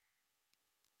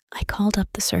 I called up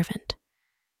the servant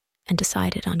and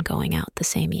decided on going out the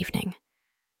same evening,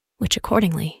 which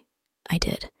accordingly I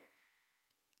did.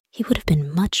 He would have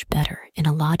been much better in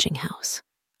a lodging house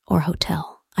or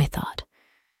hotel, I thought,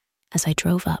 as I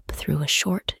drove up through a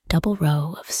short double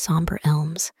row of somber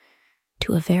elms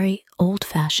to a very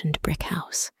old-fashioned brick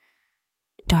house,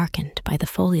 darkened by the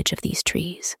foliage of these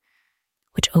trees,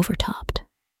 which overtopped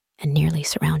and nearly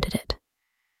surrounded it.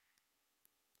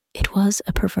 It was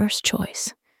a perverse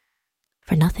choice,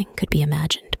 for nothing could be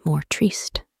imagined more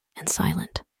triste and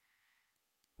silent.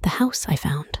 The house, I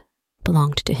found,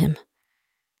 belonged to him.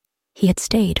 He had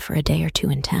stayed for a day or two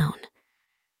in town,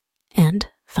 and,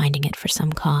 finding it for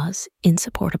some cause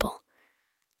insupportable,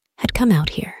 had come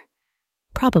out here,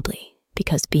 probably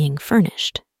because being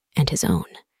furnished and his own,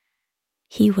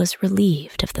 he was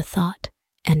relieved of the thought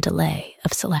and delay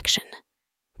of selection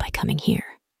by coming here.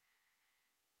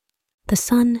 The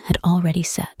sun had already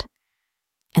set,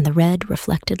 and the red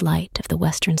reflected light of the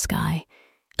western sky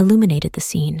illuminated the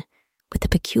scene with the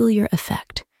peculiar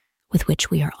effect with which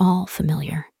we are all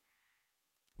familiar.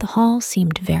 The hall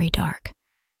seemed very dark,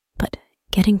 but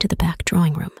getting to the back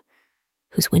drawing room,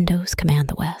 whose windows command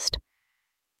the west,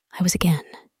 I was again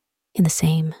in the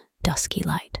same dusky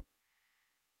light.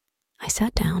 I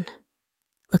sat down,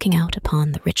 looking out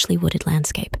upon the richly wooded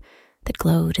landscape that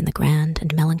glowed in the grand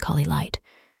and melancholy light,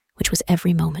 which was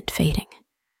every moment fading.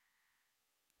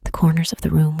 The corners of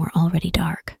the room were already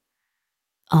dark.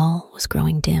 All was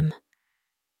growing dim,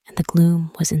 and the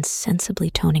gloom was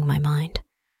insensibly toning my mind,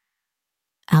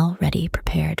 already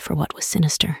prepared for what was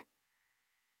sinister.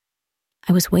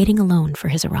 I was waiting alone for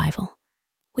his arrival,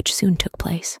 which soon took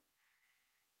place.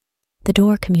 The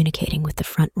door communicating with the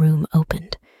front room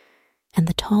opened, and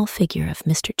the tall figure of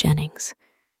Mr. Jennings,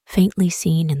 faintly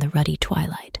seen in the ruddy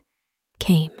twilight,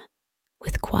 came,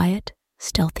 with quiet,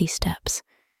 stealthy steps,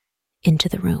 into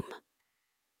the room.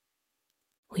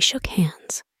 We shook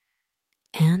hands,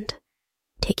 and,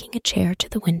 taking a chair to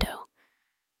the window,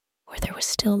 where there was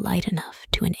still light enough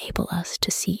to enable us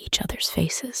to see each other's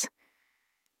faces,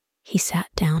 he sat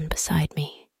down beside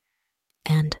me,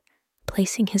 and,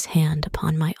 placing his hand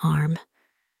upon my arm,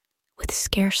 with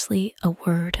scarcely a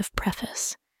word of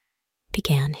preface,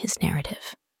 began his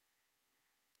narrative.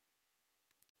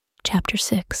 Chapter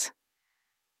 6.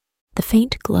 The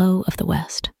faint glow of the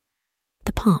west,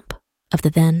 the pomp of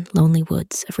the then lonely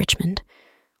woods of Richmond,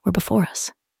 were before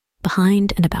us,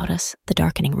 behind and about us the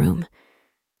darkening room,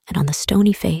 and on the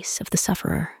stony face of the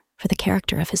sufferer, for the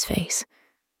character of his face,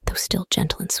 though still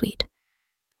gentle and sweet,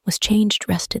 was changed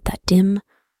rested that dim,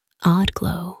 odd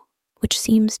glow which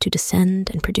seems to descend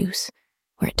and produce,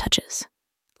 where it touches,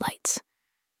 lights,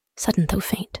 sudden though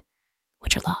faint,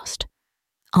 which are lost,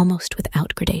 almost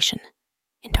without gradation,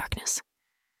 in darkness.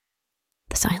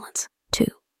 The silence, too,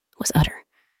 was utter.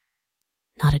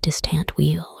 Not a distant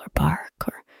wheel or bark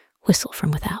or whistle from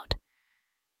without,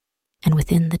 and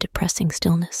within the depressing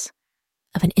stillness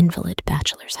of an invalid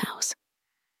bachelor's house.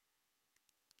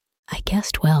 I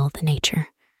guessed well the nature,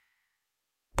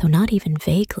 though not even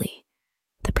vaguely,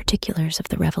 the particulars of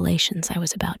the revelations I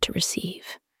was about to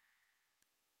receive.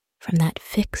 From that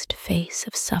fixed face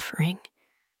of suffering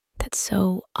that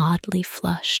so oddly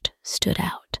flushed stood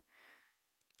out,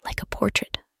 like a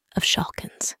portrait of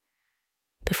Schalken's,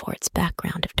 before its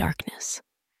background of darkness.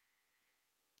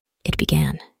 It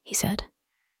began, he said,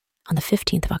 on the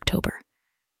 15th of October,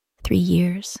 3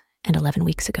 years and 11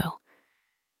 weeks ago,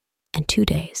 and 2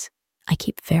 days I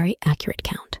keep very accurate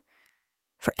count,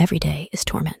 for every day is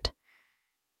torment.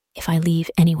 If I leave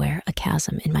anywhere a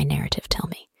chasm in my narrative, tell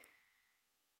me.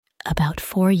 About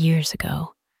 4 years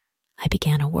ago, I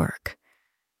began a work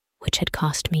which had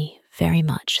cost me very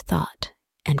much thought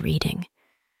and reading.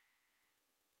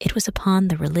 It was upon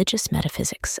the religious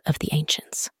metaphysics of the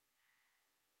ancients.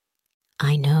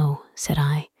 I know, said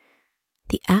I,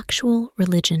 The actual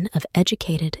religion of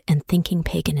educated and thinking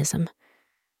paganism,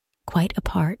 quite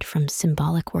apart from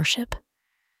symbolic worship.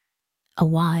 A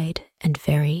wide and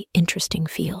very interesting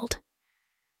field.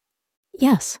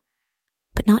 Yes,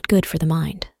 but not good for the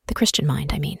mind, the Christian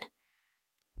mind, I mean.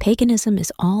 Paganism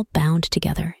is all bound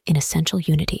together in essential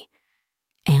unity,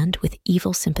 and with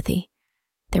evil sympathy,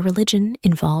 their religion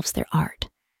involves their art,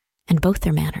 and both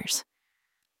their manners.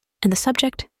 And the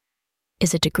subject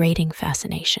is a degrading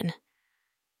fascination,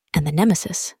 and the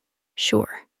nemesis,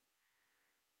 sure.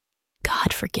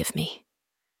 God forgive me.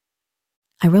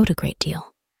 I wrote a great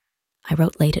deal. I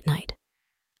wrote late at night.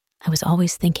 I was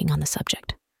always thinking on the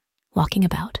subject, walking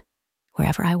about,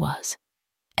 wherever I was,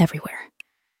 everywhere.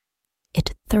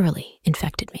 It thoroughly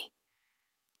infected me.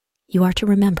 You are to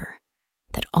remember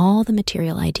that all the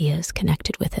material ideas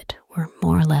connected with it were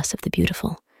more or less of the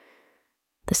beautiful,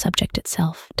 the subject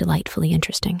itself delightfully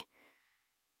interesting,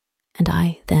 and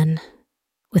I then,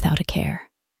 without a care.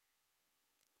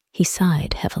 He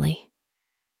sighed heavily.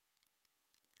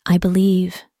 I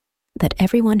believe that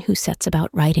everyone who sets about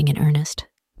writing in earnest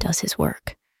does his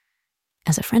work,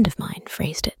 as a friend of mine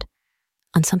phrased it,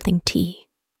 on something tea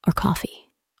or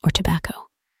coffee or tobacco.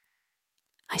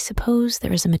 I suppose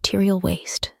there is a material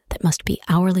waste that must be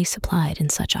hourly supplied in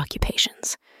such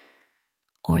occupations,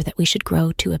 or that we should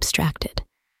grow too abstracted,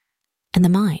 and the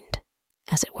mind,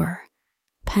 as it were,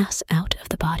 pass out of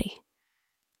the body,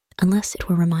 unless it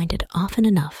were reminded often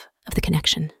enough of the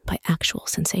connection by actual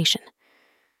sensation.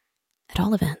 At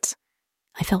all events,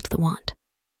 I felt the want,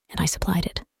 and I supplied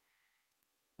it.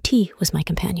 Tea was my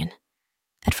companion.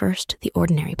 At first, the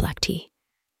ordinary black tea,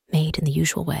 made in the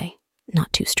usual way,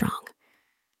 not too strong.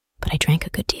 But I drank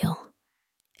a good deal,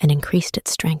 and increased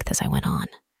its strength as I went on.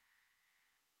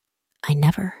 I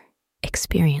never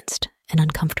experienced an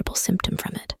uncomfortable symptom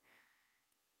from it.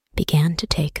 Began to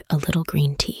take a little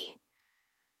green tea.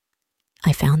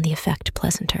 I found the effect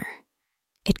pleasanter.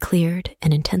 It cleared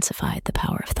and intensified the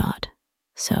power of thought.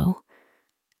 So,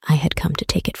 I had come to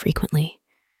take it frequently,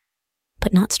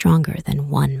 but not stronger than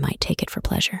one might take it for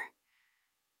pleasure.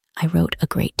 I wrote a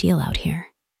great deal out here.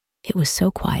 It was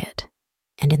so quiet,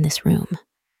 and in this room.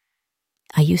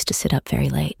 I used to sit up very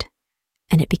late,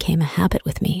 and it became a habit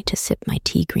with me to sip my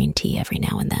green tea every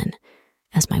now and then,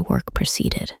 as my work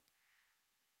proceeded.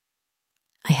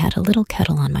 I had a little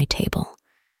kettle on my table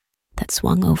that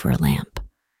swung over a lamp,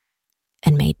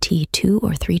 and made tea 2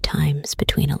 or 3 times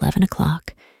between 11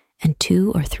 o'clock and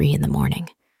 2 or 3 in the morning,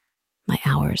 my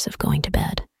hours of going to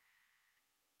bed.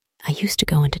 I used to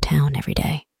go into town every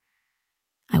day.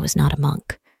 I was not a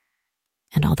monk,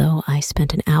 and although I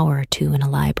spent an hour or 2 in a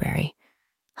library,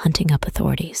 hunting up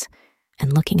authorities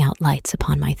and looking out lights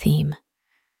upon my theme,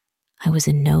 I was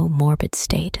in no morbid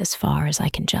state as far as I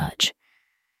can judge.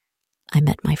 I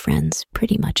met my friends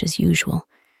pretty much as usual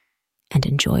and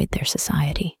enjoyed their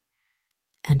society.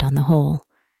 And on the whole,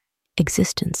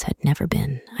 existence had never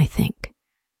been, I think,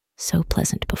 so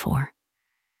pleasant before.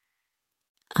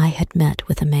 I had met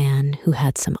with a man who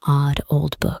had some odd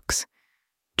old books,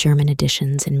 German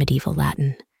editions in medieval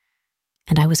Latin,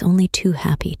 and I was only too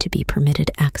happy to be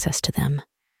permitted access to them.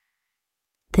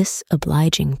 This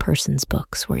obliging person's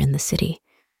books were in the city,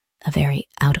 a very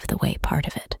out-of-the-way part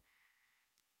of it.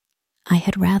 I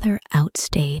had rather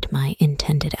outstayed my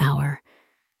intended hour,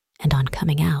 and on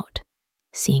coming out,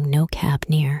 seeing no cab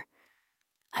near,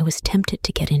 I was tempted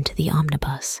to get into the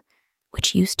omnibus,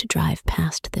 which used to drive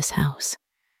past this house.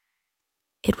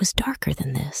 It was darker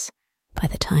than this by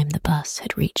the time the bus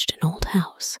had reached an old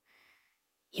house,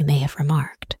 you may have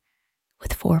remarked,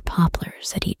 with 4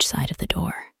 poplars at each side of the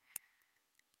door.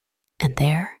 And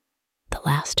there, the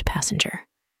last passenger,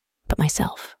 but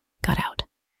myself, got out.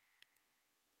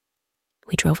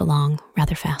 We drove along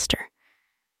rather faster.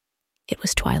 It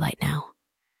was twilight now.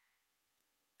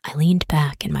 I leaned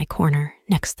back in my corner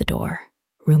next the door,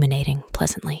 ruminating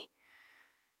pleasantly.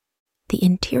 The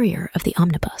interior of the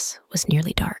omnibus was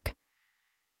nearly dark.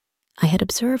 I had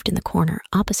observed in the corner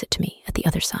opposite to me at the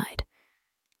other side,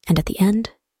 and at the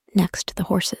end, next the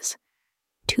horses,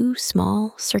 2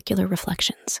 small circular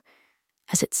reflections,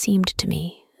 as it seemed to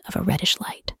me, of a reddish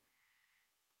light.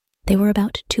 They were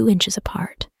about 2 inches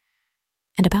apart,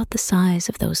 and about the size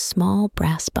of those small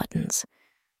brass buttons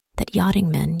that yachting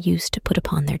men used to put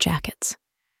upon their jackets.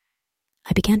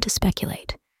 I began to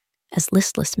speculate, as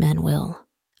listless men will,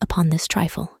 upon this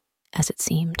trifle, as it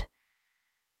seemed.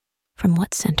 From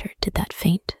what center did that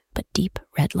faint but deep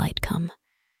red light come,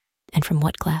 and from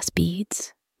what glass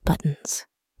beads, buttons,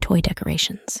 toy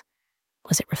decorations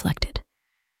was it reflected?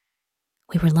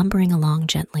 We were lumbering along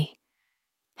gently,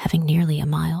 having nearly a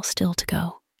mile still to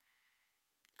go.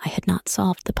 I had not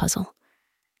solved the puzzle,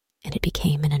 and it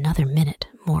became in another minute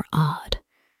more odd.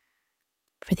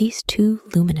 For these two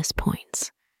luminous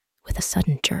points, with a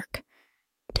sudden jerk,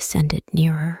 descended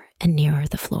nearer and nearer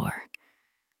the floor,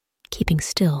 keeping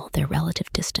still their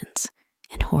relative distance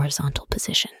and horizontal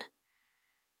position.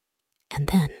 And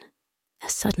then,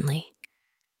 as suddenly,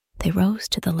 they rose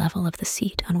to the level of the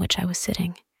seat on which I was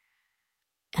sitting,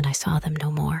 and I saw them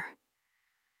no more.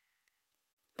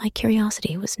 My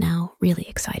curiosity was now really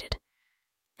excited,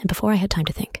 and before I had time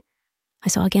to think, I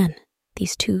saw again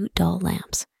these two dull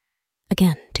lamps,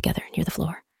 again together near the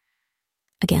floor.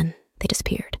 Again they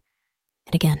disappeared,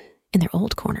 and again in their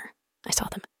old corner I saw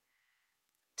them.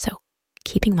 So,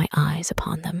 keeping my eyes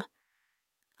upon them,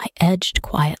 I edged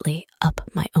quietly up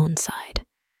my own side,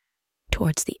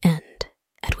 towards the end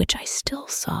at which I still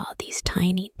saw these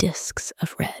tiny discs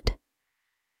of red.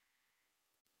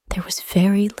 There was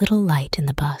very little light in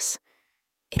the bus.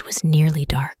 It was nearly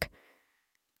dark.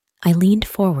 I leaned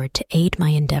forward to aid my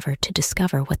endeavor to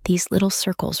discover what these little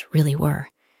circles really were.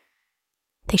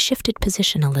 They shifted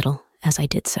position a little as I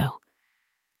did so.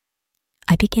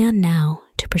 I began now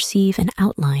to perceive an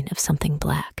outline of something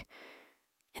black,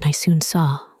 and I soon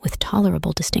saw, with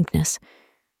tolerable distinctness,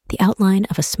 the outline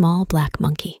of a small black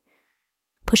monkey,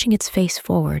 pushing its face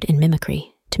forward in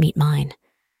mimicry to meet mine.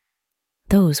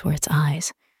 Those were its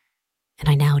eyes, and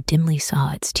I now dimly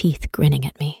saw its teeth grinning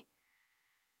at me.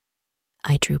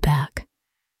 I drew back,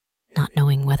 not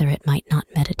knowing whether it might not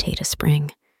meditate a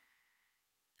spring.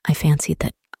 I fancied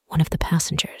that one of the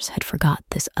passengers had forgot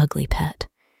this ugly pet,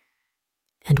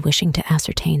 and wishing to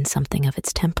ascertain something of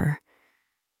its temper,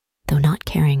 though not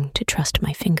caring to trust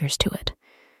my fingers to it,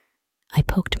 I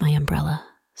poked my umbrella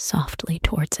softly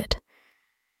towards it.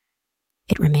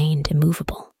 It remained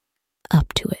immovable,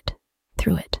 up to it,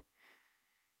 through it.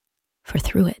 For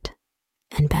through it,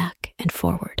 and back and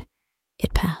forward,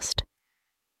 it passed,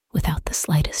 without the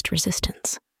slightest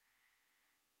resistance.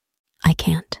 I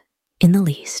can't, in the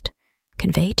least,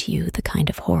 convey to you the kind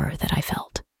of horror that I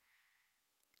felt.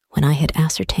 When I had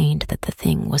ascertained that the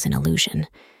thing was an illusion,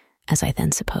 as I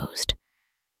then supposed,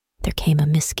 there came a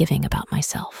misgiving about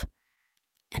myself,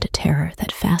 and a terror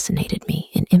that fascinated me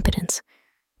in impotence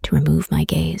to remove my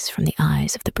gaze from the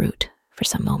eyes of the brute for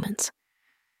some moments.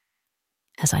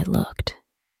 As I looked,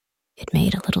 it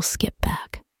made a little skip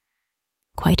back,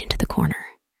 quite into the corner,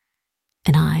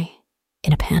 and I,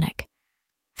 in a panic,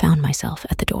 found myself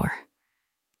at the door,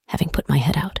 having put my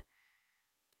head out,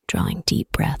 drawing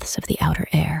deep breaths of the outer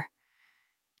air,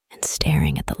 and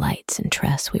staring at the lights and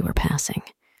tress we were passing,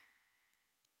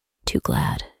 too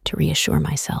glad to reassure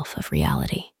myself of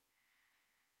reality.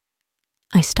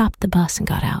 I stopped the bus and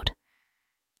got out.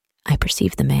 I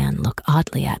perceived the man look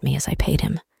oddly at me as I paid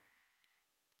him.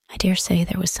 I dare say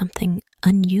there was something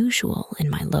unusual in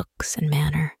my looks and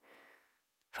manner,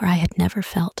 for I had never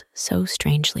felt so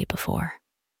strangely before.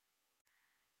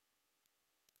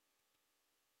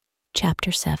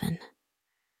 Chapter 7.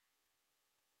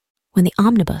 When the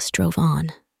omnibus drove on,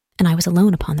 and I was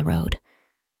alone upon the road,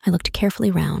 I looked carefully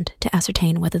round to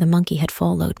ascertain whether the monkey had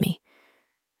followed me.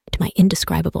 To my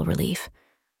indescribable relief,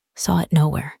 saw it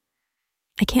nowhere.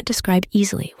 I can't describe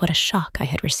easily what a shock I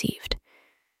had received,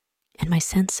 and my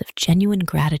sense of genuine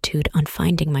gratitude on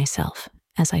finding myself,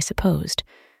 as I supposed,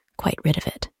 quite rid of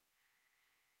it.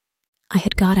 I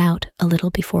had got out a little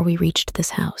before we reached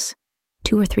this house,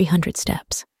 200 or 300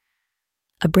 steps.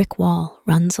 A brick wall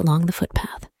runs along the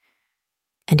footpath,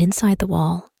 and inside the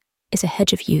wall is a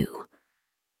hedge of yew,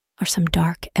 or some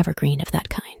dark evergreen of that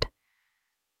kind.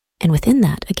 And within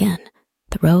that, again,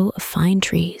 the row of fine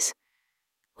trees,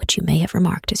 which you may have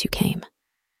remarked as you came.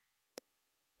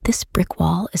 This brick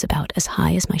wall is about as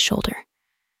high as my shoulder,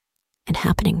 and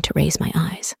happening to raise my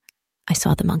eyes, I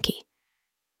saw the monkey,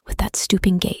 with that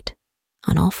stooping gait,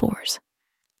 on all fours,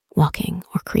 walking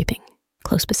or creeping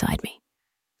close beside me,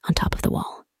 on top of the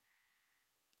wall.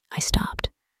 I stopped,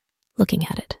 looking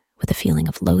at it with a feeling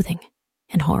of loathing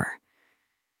and horror.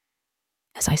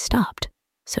 As I stopped,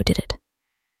 so did it.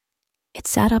 It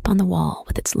sat up on the wall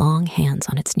with its long hands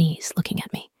on its knees, looking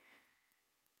at me.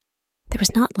 There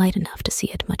was not light enough to see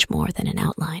it much more than an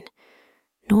outline,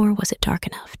 nor was it dark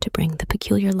enough to bring the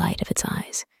peculiar light of its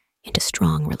eyes into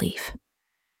strong relief.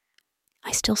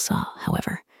 I still saw,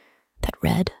 however, that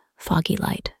red, foggy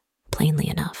light plainly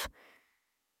enough.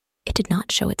 It did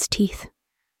not show its teeth,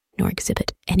 nor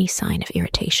exhibit any sign of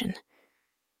irritation,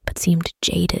 but seemed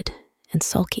jaded and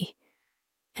sulky,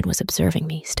 and was observing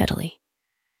me steadily.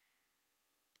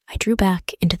 I drew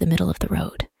back into the middle of the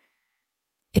road.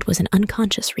 It was an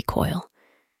unconscious recoil,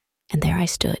 and there I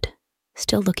stood,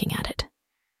 still looking at it.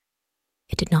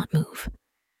 It did not move.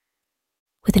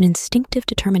 With an instinctive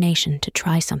determination to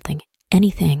try something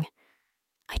anything,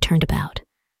 I turned about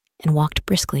and walked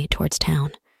briskly towards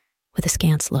town, with a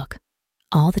scant look,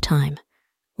 all the time,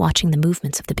 watching the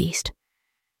movements of the beast.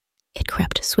 It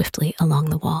crept swiftly along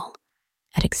the wall,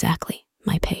 at exactly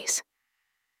my pace.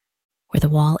 Where the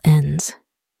wall ends,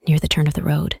 near the turn of the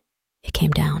road, it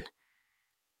came down,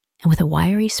 and with a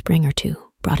wiry spring or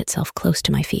two brought itself close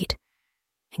to my feet,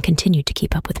 and continued to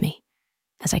keep up with me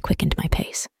as I quickened my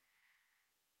pace.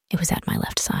 It was at my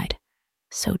left side,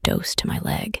 so dose to my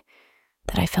leg,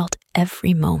 that I felt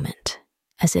every moment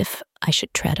as if I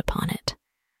should tread upon it.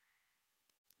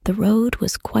 The road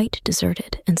was quite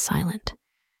deserted and silent,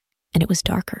 and it was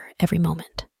darker every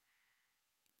moment.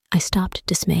 I stopped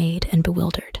dismayed and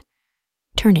bewildered,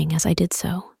 turning as I did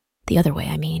so, the other way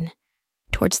I mean,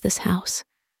 towards this house,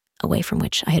 away from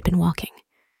which I had been walking.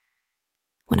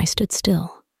 When I stood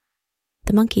still,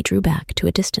 the monkey drew back to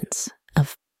a distance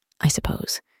of, I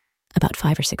suppose, about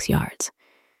 5 or 6 yards,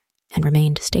 and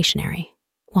remained stationary,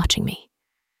 watching me.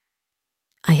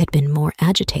 I had been more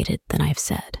agitated than I have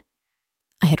said.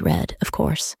 I had read, of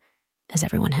course, as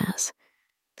everyone has,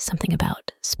 something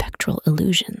about spectral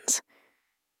illusions,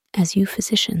 as you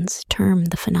physicians term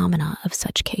the phenomena of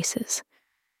such cases.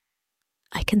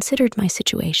 I considered my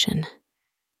situation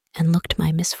and looked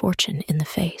my misfortune in the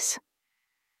face.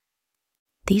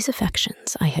 These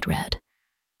affections, I had read,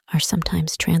 are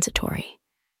sometimes transitory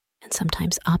and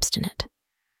sometimes obstinate.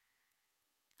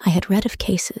 I had read of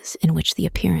cases in which the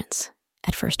appearance,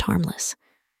 at first harmless,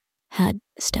 had,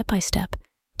 step by step,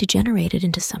 degenerated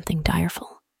into something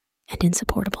direful and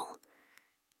insupportable,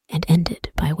 and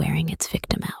ended by wearing its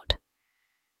victim out.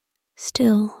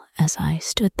 Still, as I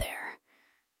stood there,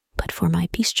 but for my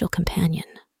bestial companion,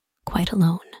 quite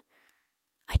alone,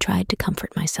 I tried to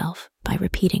comfort myself by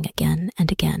repeating again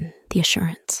and again the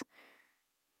assurance: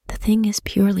 the thing is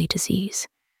purely disease,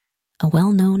 a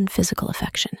well-known physical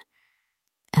affection,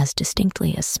 as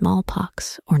distinctly as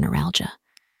smallpox or neuralgia.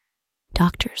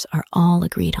 Doctors are all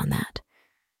agreed on that.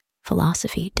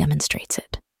 Philosophy demonstrates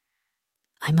it.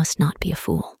 I must not be a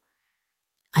fool.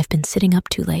 I've been sitting up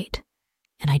too late,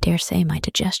 and I dare say my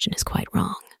digestion is quite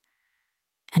wrong.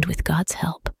 And with God's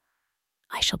help,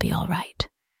 I shall be all right.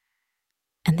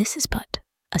 And this is but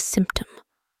a symptom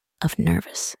of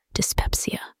nervous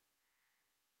dyspepsia.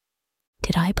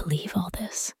 Did I believe all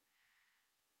this?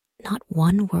 Not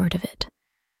one word of it,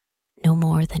 no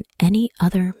more than any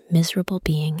other miserable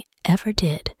being ever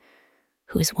did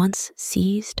who was once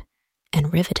seized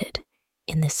and riveted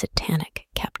in this satanic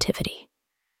captivity.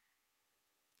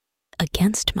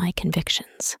 Against my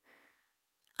convictions,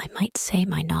 I might say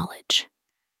my knowledge,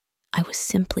 I was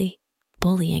simply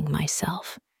bullying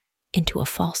myself into a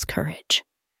false courage.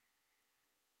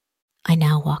 I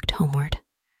now walked homeward.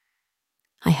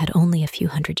 I had only a few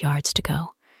hundred yards to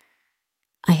go.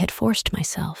 I had forced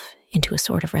myself into a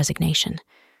sort of resignation,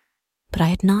 but I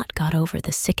had not got over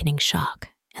the sickening shock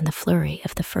and the flurry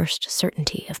of the first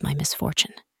certainty of my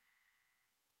misfortune.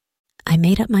 I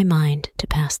made up my mind to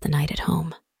pass the night at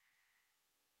home.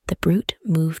 The brute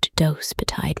moved dose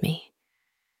betide me,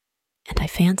 and I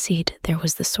fancied there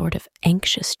was the sort of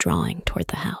anxious drawing toward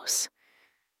the house,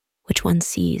 which one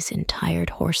sees in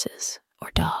tired horses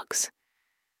or dogs,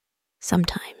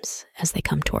 sometimes as they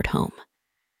come toward home.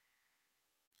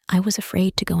 I was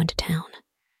afraid to go into town.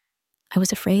 I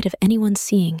was afraid of anyone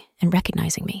seeing and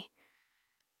recognizing me.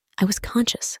 I was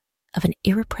conscious of an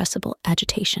irrepressible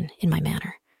agitation in my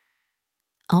manner.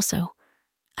 Also,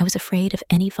 I was afraid of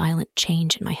any violent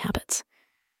change in my habits,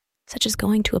 such as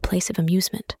going to a place of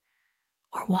amusement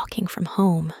or walking from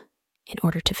home in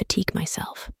order to fatigue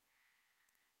myself.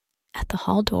 At the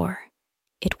hall door,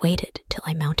 it waited till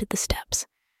I mounted the steps,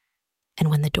 and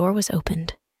when the door was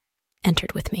opened,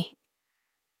 entered with me.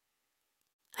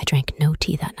 I drank no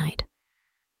tea that night.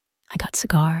 I got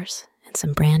cigars and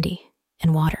some brandy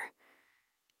and water.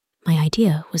 My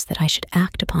idea was that I should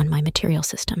act upon my material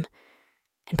system,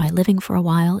 and by living for a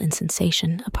while in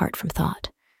sensation apart from thought,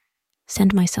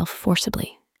 send myself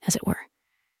forcibly, as it were,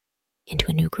 into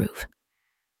a new groove.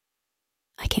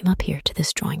 I came up here to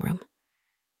this drawing room.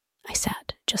 I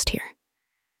sat just here.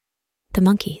 The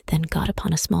monkey then got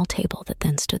upon a small table that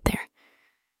then stood there.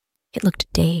 It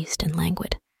looked dazed and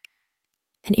languid.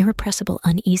 An irrepressible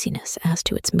uneasiness as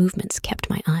to its movements kept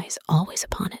my eyes always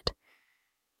upon it.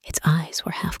 Its eyes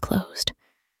were half closed,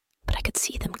 but I could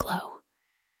see them glow.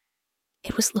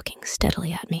 It was looking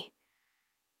steadily at me.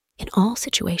 In all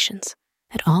situations,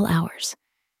 at all hours,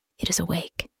 it is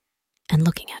awake and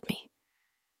looking at me.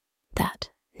 That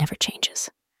never changes.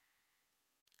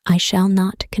 I shall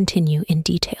not continue in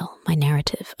detail my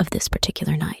narrative of this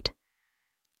particular night.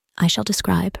 I shall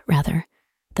describe, rather,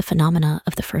 the phenomena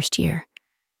of the first year,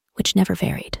 which never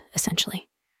varied, essentially.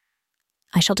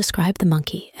 I shall describe the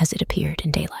monkey as it appeared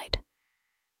in daylight.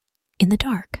 In the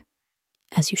dark,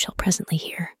 as you shall presently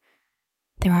hear,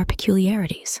 there are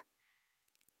peculiarities.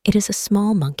 It is a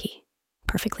small monkey,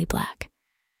 perfectly black.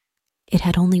 It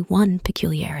had only one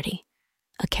peculiarity,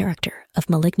 a character of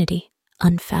malignity,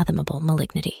 unfathomable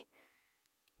malignity.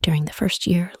 During the first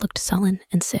year, looked sullen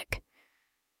and sick.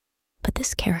 But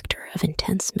this character of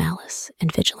intense malice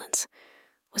and vigilance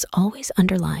was always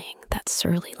underlying that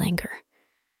surly languor.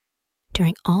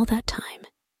 During all that time,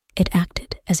 it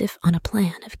acted as if on a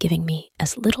plan of giving me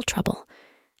as little trouble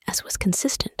as was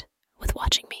consistent with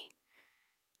watching me.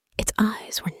 Its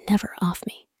eyes were never off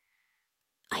me.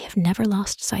 I have never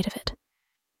lost sight of it,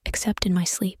 except in my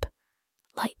sleep,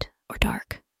 light or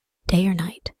dark, day or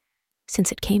night,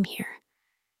 since it came here,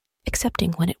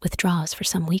 excepting when it withdraws for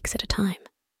some weeks at a time,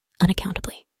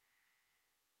 unaccountably.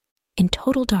 In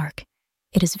total dark,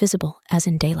 it is visible as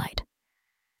in daylight.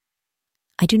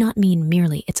 I do not mean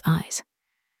merely its eyes.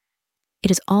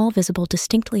 It is all visible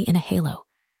distinctly in a halo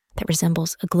that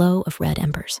resembles a glow of red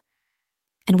embers,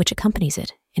 and which accompanies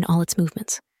it in all its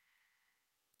movements.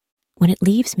 When it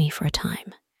leaves me for a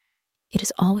time, it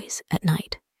is always at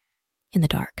night, in the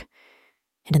dark,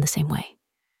 and in the same way.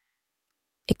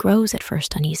 It grows at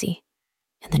first uneasy,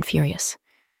 and then furious,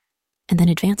 and then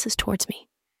advances towards me,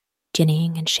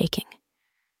 jinnying and shaking,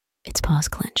 its paws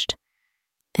clenched,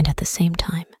 and at the same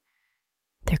time,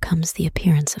 there comes the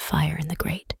appearance of fire in the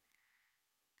grate.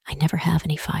 I never have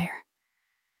any fire.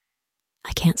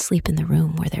 I can't sleep in the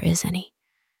room where there is any,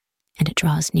 and it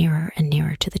draws nearer and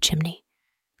nearer to the chimney,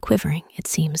 quivering, it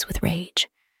seems, with rage,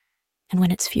 and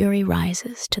when its fury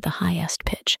rises to the highest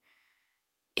pitch,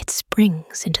 it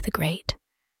springs into the grate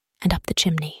and up the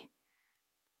chimney,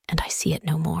 and I see it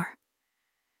no more.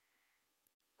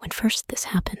 When first this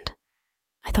happened,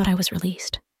 I thought I was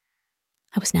released.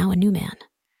 I was now a new man.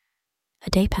 A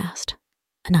day passed,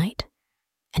 a night,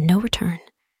 and no return,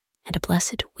 and a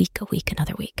blessed week,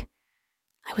 another week.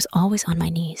 I was always on my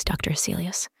knees, Dr.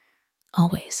 Aselius,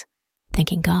 always,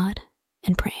 thanking God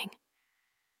and praying.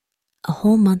 A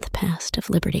whole month passed of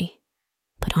liberty,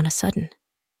 but on a sudden,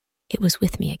 it was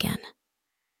with me again.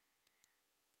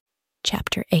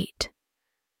 Chapter 8.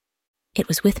 It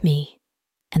was with me,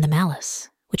 and the malice,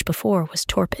 which before was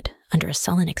torpid under a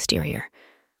sullen exterior,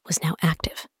 was now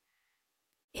active.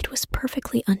 It was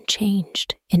perfectly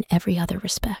unchanged in every other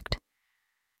respect.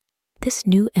 This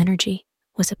new energy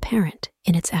was apparent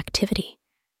in its activity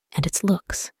and its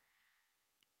looks,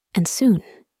 and soon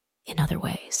in other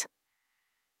ways.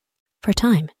 For a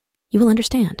time, you will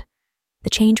understand, the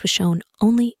change was shown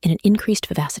only in an increased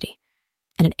vivacity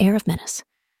and an air of menace,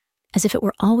 as if it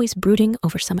were always brooding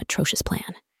over some atrocious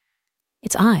plan.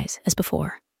 Its eyes, as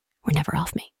before, were never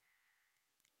off me.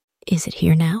 "Is it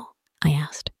here now?" I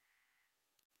asked.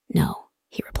 "No,"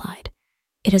 he replied.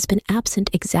 "It has been absent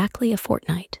exactly a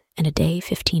fortnight and a day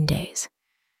 15 days.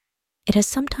 It has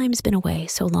sometimes been away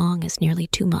so long as nearly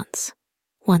 2 months,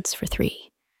 once for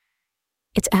 3.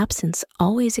 Its absence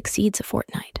always exceeds a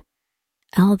fortnight,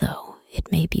 although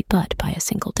it may be but by a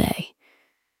single day.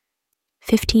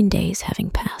 15 days having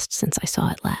passed since I saw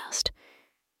it last,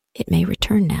 it may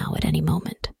return now at any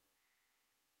moment."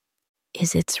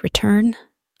 "Is its return,"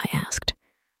 I asked,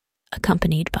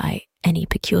 "accompanied by any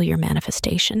peculiar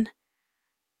manifestation?"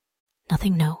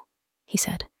 "Nothing, no," he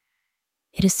said.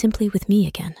 "It is simply with me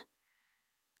again.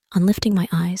 On lifting my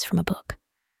eyes from a book,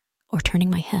 or turning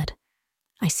my head,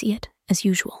 I see it, as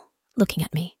usual, looking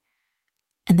at me,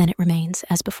 and then it remains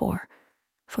as before,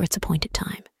 for its appointed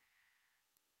time.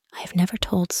 I have never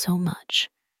told so much,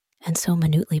 and so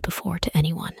minutely before to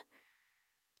anyone.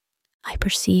 I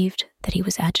perceived that he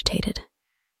was agitated,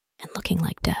 and looking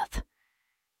like death,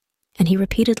 and he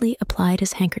repeatedly applied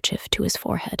his handkerchief to his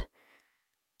forehead.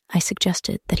 I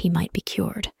suggested that he might be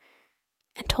cured,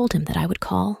 and told him that I would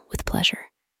call, with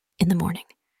pleasure, in the morning.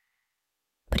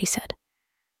 But he said,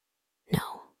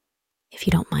 "No, if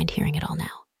you don't mind hearing it all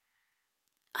now.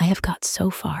 I have got so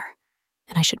far,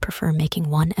 and I should prefer making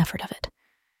one effort of it.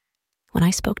 When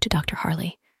I spoke to Dr.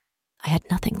 Harley, I had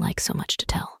nothing like so much to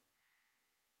tell.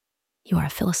 You are a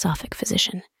philosophic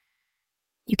physician.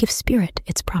 You give spirit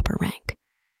its proper rank,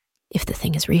 if the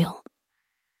thing is real."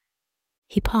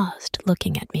 He paused,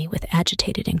 looking at me with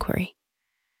agitated inquiry.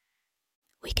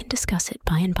 "We can discuss it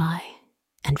by and by,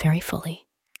 and very fully.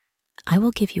 I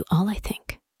will give you all I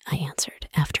think," I answered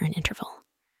after an interval.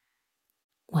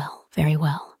 "Well, very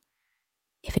well.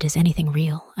 If it is anything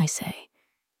real, I say,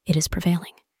 it is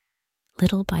prevailing,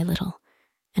 little by little,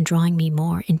 and drawing me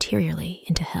more interiorly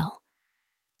into hell.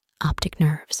 Optic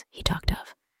nerves, he talked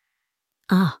of.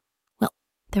 Ah, well,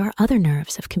 there are other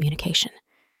nerves of communication.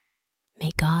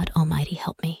 May God Almighty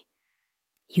help me.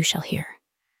 You shall hear.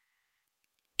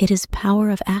 It is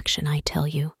power of action, I tell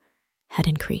you, had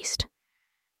increased.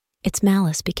 Its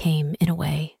malice became, in a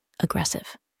way,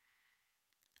 aggressive.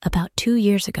 About 2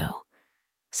 years ago,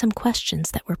 some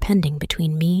questions that were pending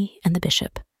between me and the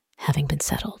bishop having been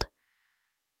settled,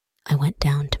 I went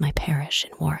down to my parish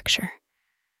in Warwickshire,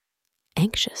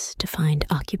 anxious to find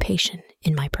occupation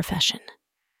in my profession.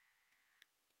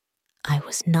 I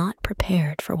was not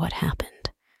prepared for what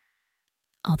happened,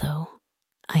 although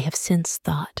I have since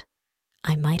thought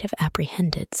I might have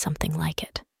apprehended something like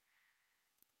it.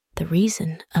 The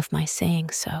reason of my saying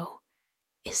so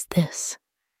is this.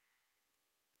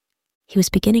 He was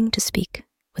beginning to speak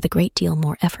with a great deal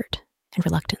more effort and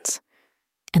reluctance,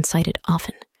 and cited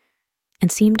often,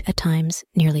 and seemed at times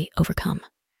nearly overcome.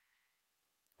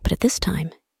 But at this time,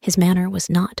 his manner was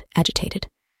not agitated.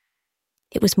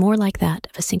 It was more like that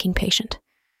of a sinking patient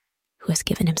who has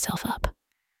given himself up.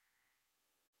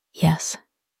 Yes,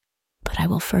 but I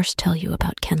will first tell you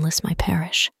about Kenlis, my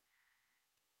parish.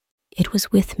 It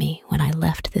was with me when I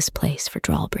left this place for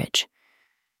Drawlbridge.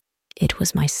 It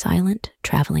was my silent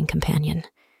traveling companion,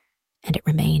 and it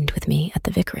remained with me at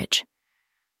the vicarage.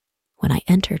 When I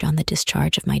entered on the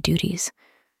discharge of my duties,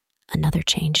 another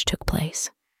change took place.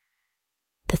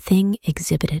 The thing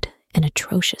exhibited an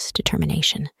atrocious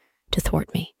determination to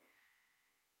thwart me.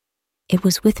 It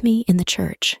was with me in the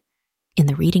church, in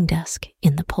the reading desk,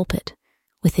 in the pulpit,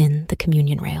 within the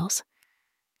communion rails.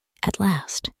 At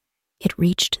last, it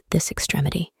reached this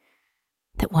extremity,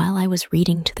 that while I was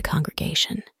reading to the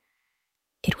congregation,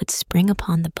 it would spring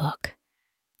upon the book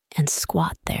and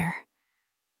squat there,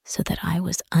 so that I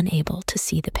was unable to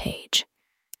see the page.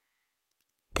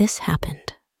 This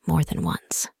happened more than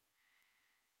once.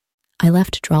 I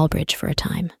left Drawlbridge for a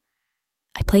time.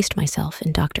 I placed myself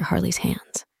in Dr. Harley's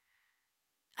hands.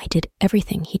 I did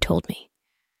everything he told me.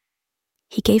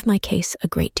 He gave my case a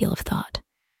great deal of thought.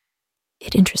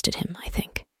 It interested him, I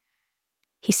think.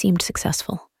 He seemed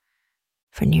successful.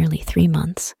 For nearly 3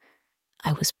 months,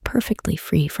 I was perfectly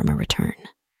free from a return.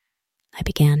 I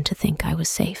began to think I was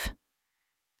safe.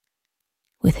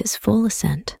 With his full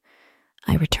assent,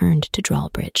 I returned to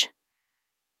Drawlbridge.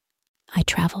 I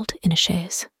traveled in a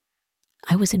chaise.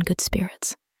 I was in good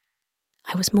spirits.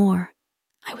 I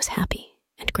was happy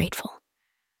and grateful.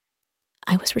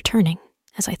 I was returning,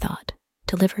 as I thought,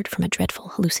 delivered from a dreadful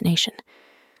hallucination,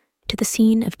 to the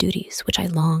scene of duties which I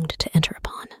longed to enter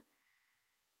upon.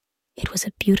 It was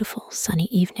a beautiful sunny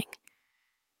evening.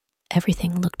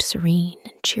 Everything looked serene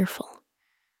and cheerful,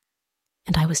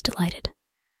 and I was delighted.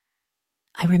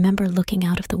 I remember looking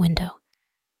out of the window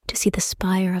to see the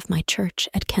spire of my church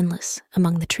at Kenlis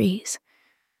among the trees,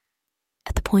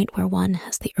 at the point where one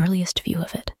has the earliest view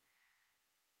of it.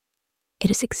 It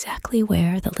is exactly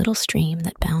where the little stream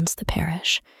that bounds the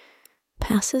parish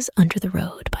passes under the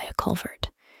road by a culvert,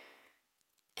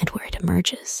 and where it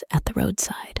emerges at the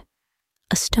roadside,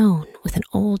 a stone with an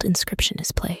old inscription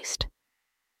is placed.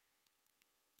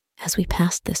 As we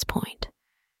passed this point,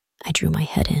 I drew my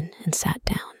head in and sat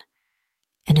down,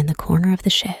 and in the corner of the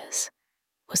chaise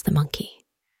was the monkey.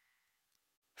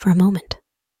 For a moment,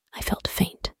 I felt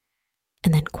faint,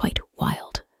 and then quite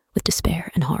wild with despair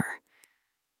and horror.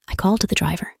 I called to the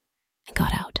driver and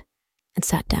got out and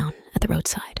sat down at the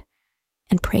roadside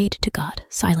and prayed to God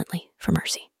silently for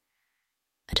mercy.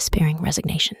 A despairing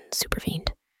resignation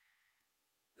supervened.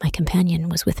 My companion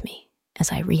was with me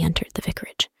as I re-entered the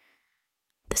vicarage.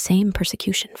 The same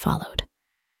persecution followed.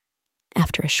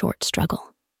 After a short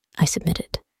struggle, I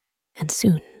submitted, and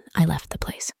soon I left the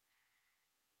place.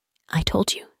 I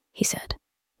told you, he said,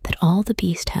 that all the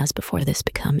beast has before this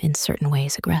become in certain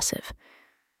ways aggressive.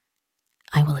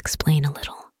 I will explain a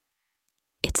little.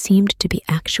 It seemed to be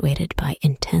actuated by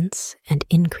intense and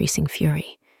increasing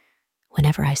fury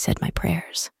whenever I said my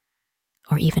prayers,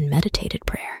 or even meditated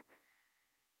prayer.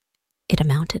 It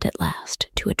amounted at last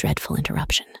to a dreadful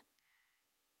interruption.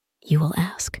 You will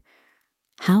ask,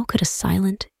 how could a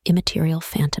silent, immaterial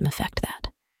phantom effect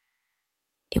that?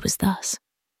 It was thus,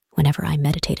 whenever I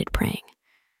meditated praying.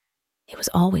 It was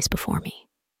always before me,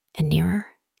 and nearer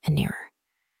and nearer.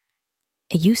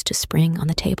 It used to spring on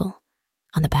the table,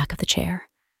 on the back of the chair,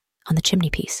 on the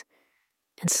chimney-piece,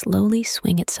 and slowly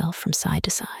swing itself from side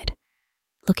to side,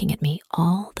 looking at me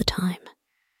all the time.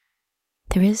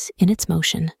 There is in its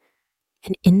motion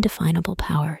an indefinable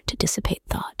power to dissipate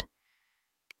thought,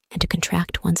 and to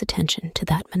contract one's attention to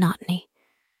that monotony,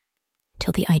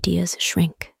 till the ideas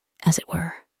shrink, as it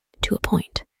were, to a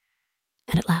point,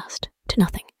 and at last to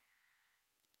nothing.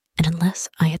 And unless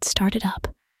I had started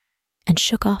up and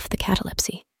shook off the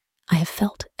catalepsy, I have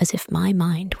felt as if my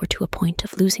mind were to a point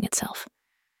of losing itself.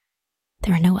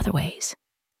 There are no other ways,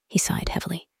 he sighed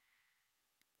heavily.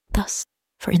 Thus,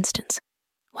 for instance,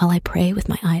 while I pray with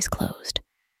my eyes closed,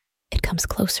 it comes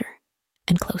closer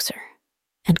and closer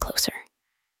and closer,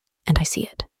 and I see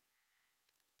it.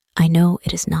 I know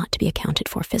it is not to be accounted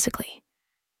for physically,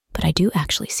 but I do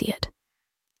actually see it,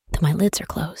 though my lids are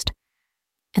closed,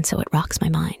 and so it rocks my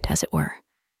mind, as it were,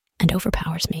 and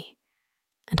overpowers me,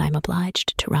 and I am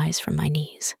obliged to rise from my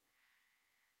knees.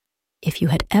 If you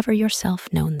had ever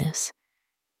yourself known this,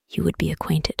 you would be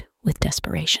acquainted with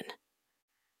desperation.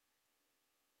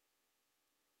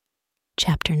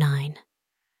 Chapter 9.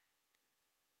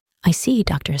 I see,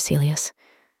 Dr. Aselius,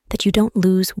 that you don't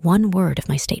lose one word of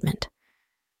my statement.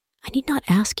 I need not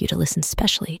ask you to listen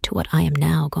specially to what I am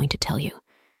now going to tell you.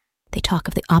 They talk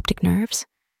of the optic nerves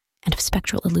and of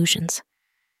spectral illusions,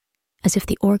 as if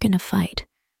the organ of fight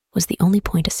was the only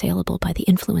point assailable by the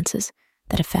influences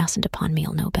that have fastened upon me.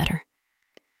 I'll know better.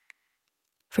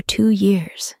 For 2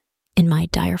 years, in my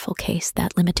direful case,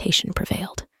 that limitation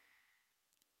prevailed.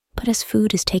 But as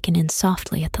food is taken in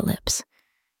softly at the lips,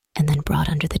 and then brought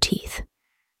under the teeth,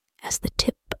 as the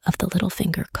tip of the little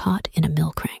finger caught in a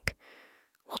mill crank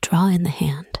will draw in the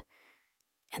hand,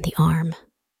 and the arm,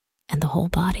 and the whole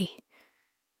body,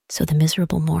 so the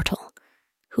miserable mortal,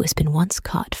 who has been once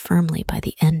caught firmly by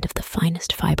the end of the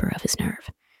finest fiber of his nerve,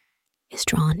 is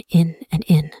drawn in and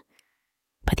in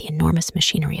by the enormous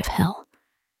machinery of hell,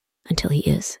 until he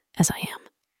is as I am.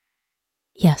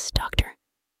 Yes, doctor,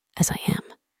 as I am.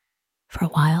 For a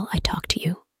while I talk to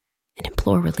you and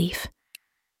implore relief.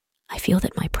 I feel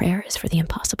that my prayer is for the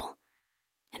impossible,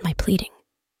 and my pleading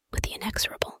with the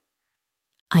inexorable.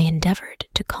 I endeavored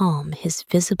to calm his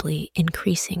visibly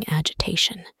increasing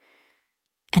agitation,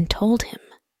 and told him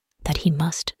that he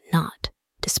must not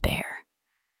despair.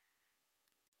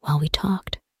 While we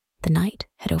talked, the night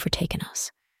had overtaken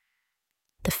us.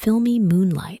 The filmy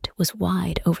moonlight was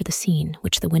wide over the scene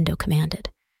which the window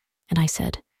commanded, and I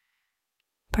said,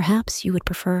 "Perhaps you would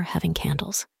prefer having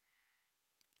candles.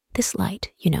 This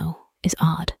light, you know, is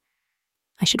odd.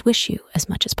 I should wish you, as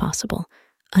much as possible,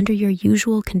 under your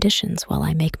usual conditions while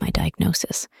I make my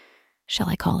diagnosis, shall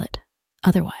I call it?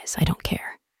 Otherwise, I don't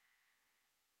care."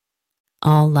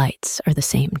 "All lights are the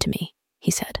same to me,"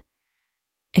 he said,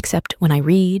 "except when I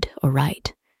read or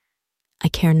write. I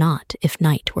care not if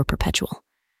night were perpetual.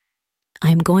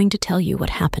 I am going to tell you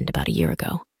what happened about a year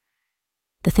ago.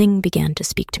 The thing began to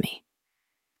speak to me."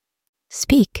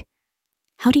 "Speak?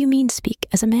 How do you mean speak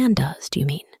as a man does, do you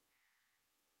mean?"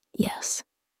 "Yes,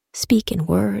 speak in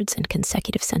words and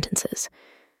consecutive sentences,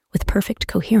 with perfect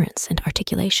coherence and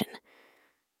articulation.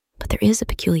 But there is a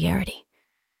peculiarity.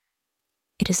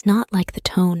 It is not like the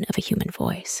tone of a human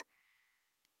voice.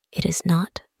 It is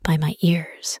not by my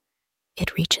ears.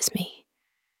 It reaches me.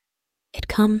 It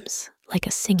comes like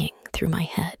a singing through my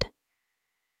head.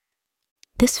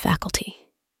 This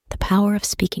faculty, the power of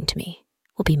speaking to me,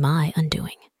 will be my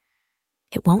undoing.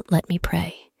 It won't let me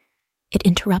pray. It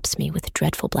interrupts me with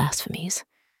dreadful blasphemies.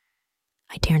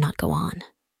 I dare not go on.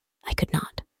 I could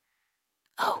not.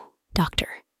 Oh,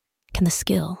 doctor, can the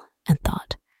skill and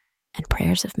thought and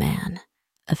prayers of man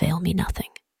avail me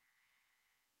nothing?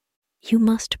 You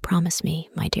must promise me,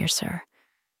 my dear sir,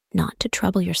 not to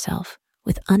trouble yourself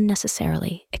with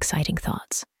unnecessarily exciting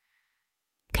thoughts.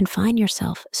 Confine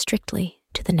yourself strictly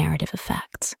to the narrative of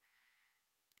facts.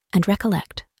 And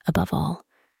recollect, above all,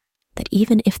 that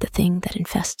even if the thing that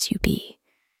infests you be,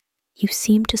 you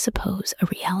seem to suppose a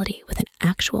reality with an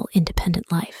actual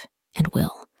independent life and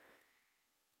will,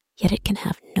 yet it can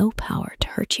have no power to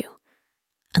hurt you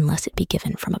unless it be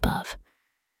given from above.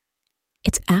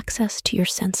 Its access to your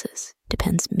senses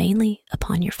depends mainly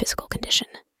upon your physical condition.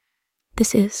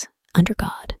 This is, under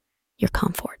God, your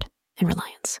comfort and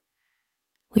reliance.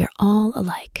 We are all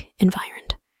alike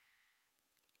environed.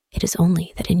 It is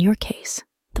only that in your case,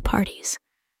 the parties,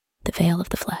 the veil of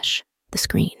the flesh, the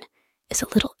screen, is a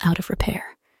little out of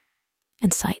repair,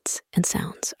 and sights and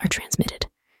sounds are transmitted.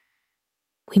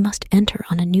 We must enter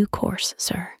on a new course,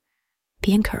 sir.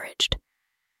 Be encouraged.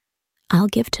 I'll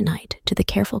give tonight to the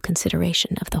careful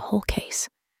consideration of the whole case.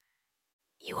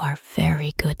 You are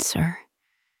very good, sir.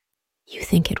 You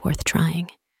think it worth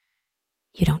trying.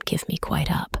 You don't give me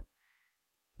quite up.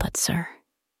 But, sir,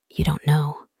 you don't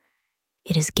know.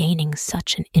 It is gaining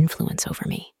such an influence over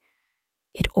me.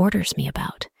 It orders me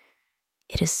about.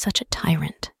 It is such a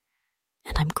tyrant,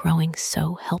 and I'm growing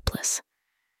so helpless.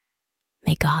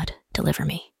 May God deliver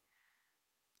me.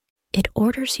 It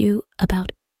orders you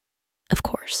about, of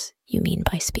course, you mean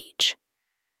by speech.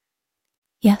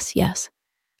 Yes, yes.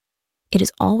 It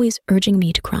is always urging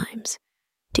me to crimes,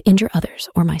 to injure others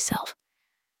or myself.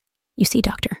 You see,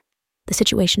 doctor, the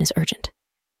situation is urgent.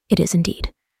 It is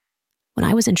indeed. When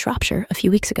I was in Shropshire a few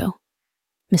weeks ago,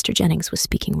 Mr. Jennings was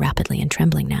speaking rapidly and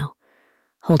trembling now,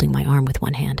 holding my arm with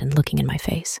one hand and looking in my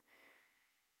face.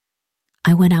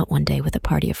 I went out one day with a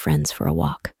party of friends for a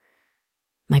walk.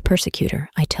 My persecutor,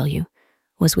 I tell you,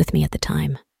 was with me at the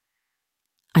time.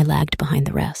 I lagged behind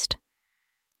the rest.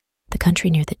 The country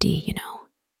near the Dee, you know,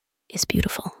 is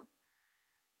beautiful.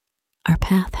 Our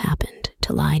path happened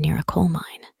to lie near a coal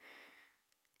mine,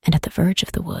 and at the verge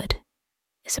of the wood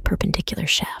is a perpendicular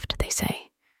shaft, they say,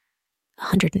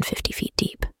 150 feet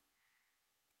deep.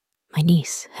 My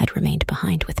niece had remained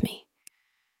behind with me.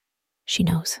 She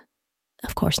knows,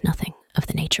 of course, nothing of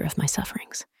the nature of my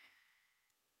sufferings.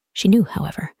 She knew,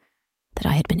 however, that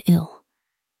I had been ill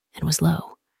and was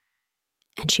low,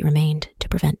 and she remained to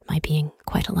prevent my being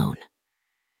quite alone.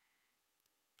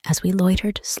 As we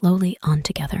loitered slowly on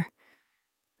together,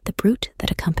 the brute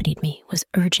that accompanied me was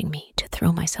urging me to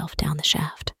throw myself down the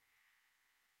shaft.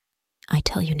 I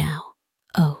tell you now,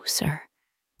 oh, sir,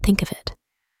 think of it.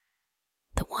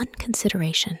 The one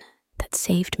consideration that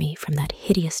saved me from that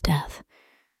hideous death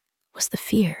was the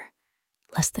fear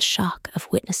lest the shock of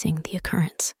witnessing the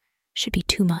occurrence should be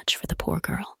too much for the poor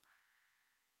girl.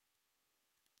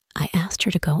 I asked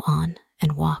her to go on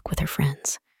and walk with her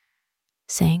friends,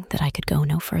 saying that I could go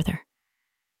no further.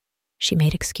 She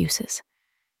made excuses,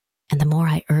 and the more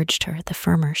I urged her, the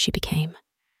firmer she became.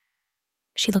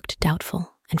 She looked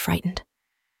doubtful and frightened.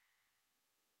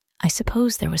 I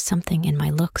suppose there was something in my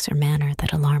looks or manner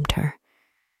that alarmed her,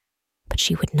 but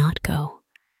she would not go,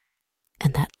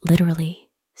 and that literally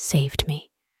saved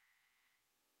me.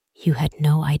 You had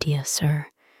no idea, sir,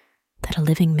 that a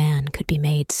living man could be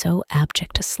made so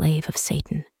abject a slave of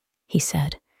Satan, he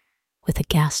said, with a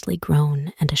ghastly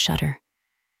groan and a shudder.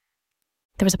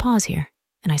 There was a pause here,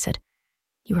 and I said,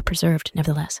 You were preserved,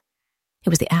 nevertheless. It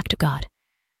was the act of God.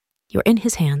 You are in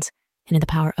his hands and in the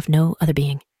power of no other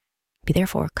being. Be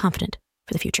therefore confident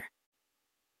for the future.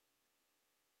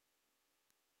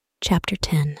 Chapter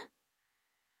 10.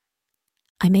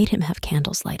 I made him have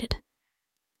candles lighted,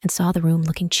 and saw the room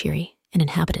looking cheery and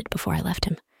inhabited before I left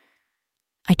him.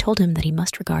 I told him that he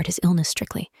must regard his illness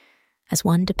strictly as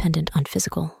one dependent on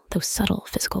physical, though subtle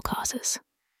physical causes.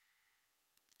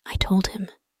 I told him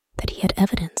that he had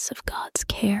evidence of God's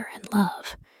care and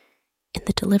love in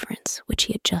the deliverance which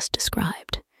he had just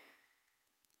described,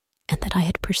 and that I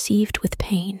had perceived with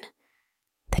pain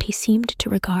that he seemed to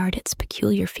regard its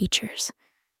peculiar features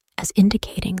as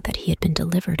indicating that he had been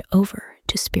delivered over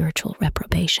to spiritual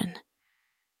reprobation.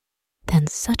 Then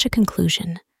such a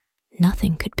conclusion,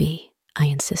 nothing could be, I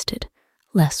insisted,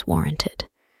 less warranted.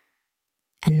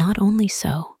 And not only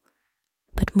so,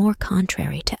 but more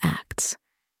contrary to acts,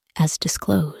 as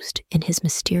disclosed in his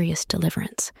mysterious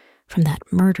deliverance from that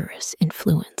murderous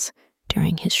influence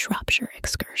during his Shropshire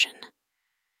excursion.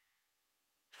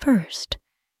 First,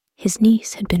 his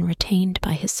niece had been retained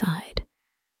by his side,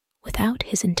 without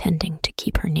his intending to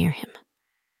keep her near him.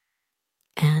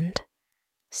 And,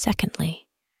 secondly,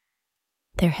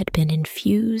 there had been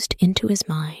infused into his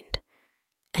mind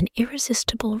an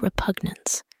irresistible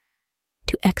repugnance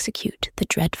to execute the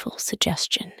dreadful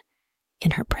suggestion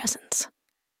in her presence.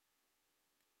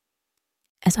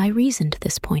 As I reasoned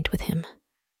this point with him,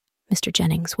 Mr.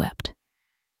 Jennings wept.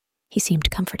 He seemed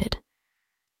comforted.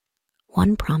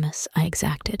 One promise I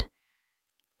exacted,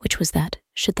 which was that,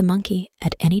 should the monkey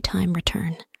at any time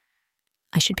return,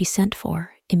 I should be sent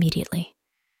for immediately,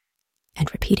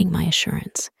 and repeating my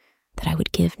assurance that I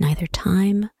would give neither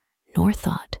time nor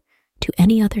thought to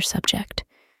any other subject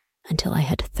until I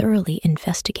had thoroughly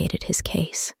investigated his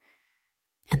case,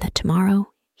 and that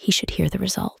tomorrow he should hear the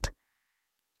result,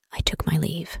 I took my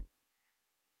leave.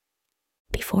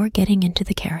 Before getting into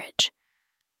the carriage,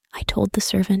 I told the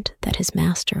servant that his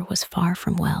master was far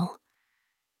from well,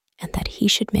 and that he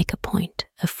should make a point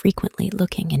of frequently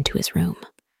looking into his room.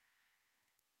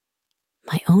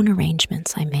 My own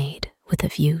arrangements I made with a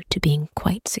view to being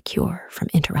quite secure from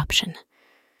interruption.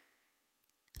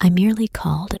 I merely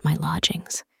called at my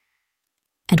lodgings,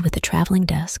 and with a traveling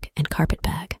desk and carpet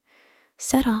bag,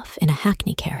 set off in a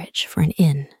hackney carriage for an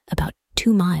inn about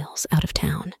 2 miles out of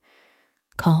town,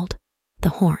 called The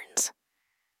Horns,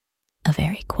 a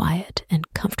very quiet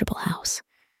and comfortable house,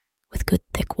 with good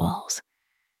thick walls,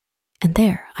 and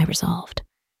there I resolved,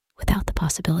 without the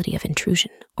possibility of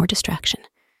intrusion or distraction,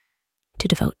 to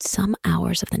devote some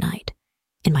hours of the night,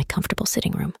 in my comfortable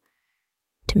sitting room,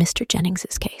 to Mr.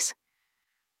 Jennings's case,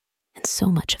 and so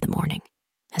much of the morning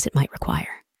as it might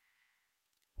require.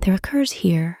 There occurs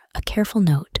here a careful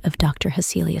note of Dr.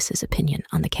 Hesselius's opinion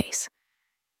on the case,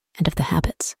 and of the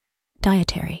habits,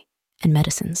 dietary, and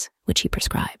medicines which he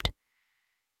prescribed.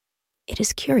 It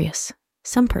is curious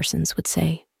Some persons would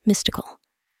say mystical.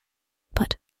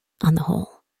 But, on the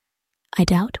whole, I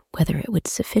doubt whether it would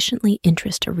sufficiently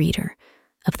interest a reader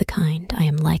of the kind I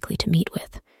am likely to meet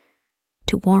with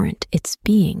to warrant its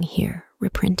being here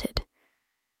reprinted.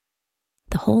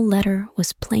 The whole letter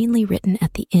was plainly written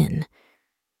at the inn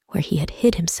where he had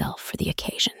hid himself for the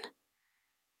occasion.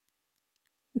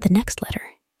 The next letter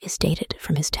is dated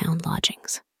from his town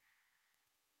lodgings.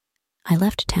 I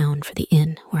left town for the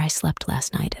inn where I slept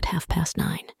last night at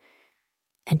 9:30,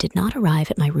 and did not arrive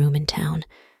at my room in town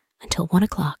until 1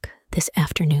 o'clock this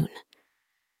afternoon.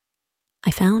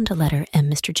 I found a letter in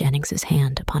Mr. Jennings's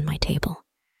hand upon my table.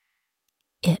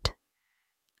 It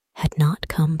had not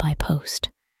come by post,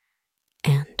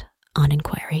 and, on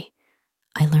inquiry,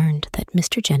 I learned that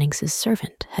Mr. Jennings's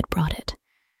servant had brought it,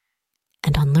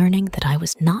 and on learning that I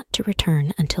was not to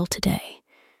return until today,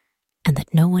 and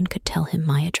that no one could tell him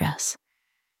my address,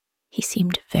 he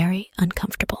seemed very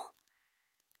uncomfortable,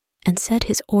 and said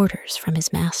his orders from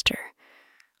his master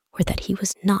were that he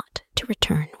was not to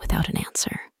return without an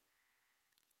answer.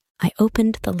 I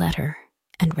opened the letter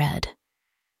and read,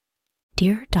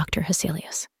 "Dear Dr.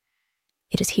 Hesselius,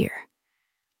 it is here.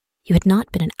 You had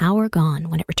not been an hour gone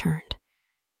when it returned.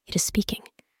 It is speaking.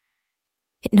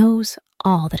 It knows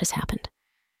all that has happened.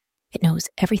 It knows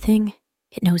everything.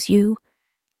 It knows you,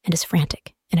 and is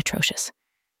frantic and atrocious.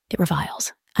 It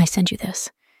reviles. I send you this.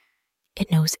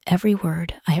 It knows every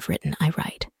word I have written. I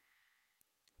write.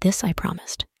 This I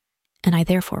promised, and I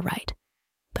therefore write,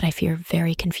 but I fear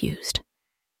very confused,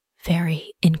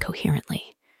 very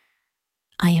incoherently.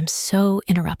 I am so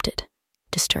interrupted,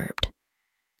 disturbed.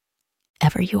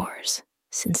 Ever yours,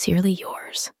 sincerely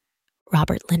yours,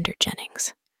 Robert Linder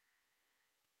Jennings."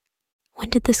 "When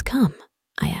did this come?"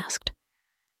 I asked.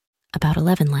 "About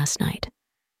 11 last night.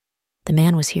 The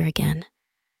man was here again,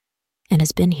 and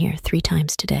has been here 3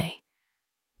 times today.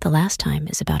 The last time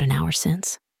is about an hour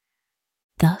since."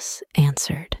 Thus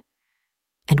answered,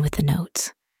 and with the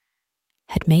notes,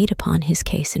 had made upon his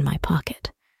case in my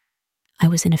pocket, I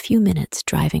was in a few minutes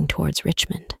driving towards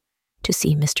Richmond to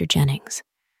see Mr. Jennings.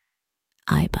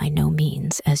 I by no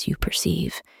means, as you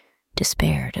perceive,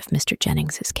 despaired of Mr.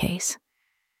 Jennings's case.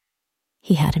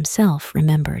 He had himself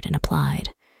remembered and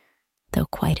applied, though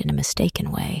quite in a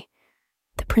mistaken way,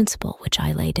 the principle which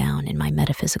I lay down in my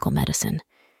metaphysical medicine,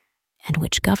 and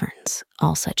which governs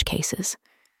all such cases.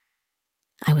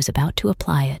 I was about to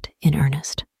apply it in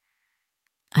earnest.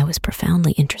 I was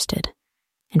profoundly interested,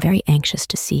 and very anxious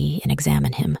to see and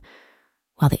examine him,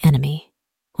 while the enemy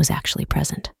was actually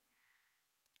present.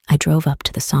 I drove up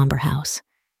to the somber house,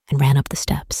 and ran up the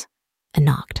steps, and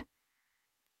knocked.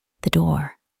 The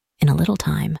door, in a little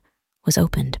time, was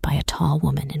opened by a tall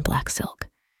woman in black silk.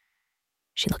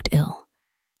 She looked ill,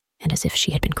 and as if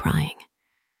she had been crying.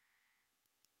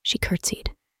 She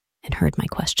curtsied, and heard my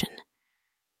question,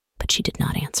 but she did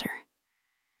not answer.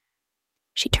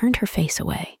 She turned her face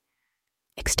away,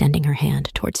 extending her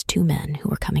hand towards 2 men who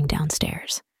were coming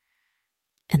downstairs,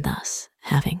 and thus,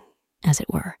 having, as it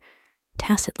were,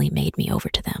 tacitly made me over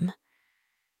to them,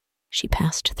 she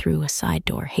passed through a side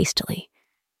door hastily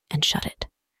and shut it.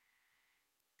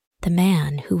 The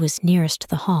man who was nearest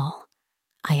the hall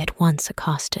I at once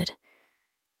accosted,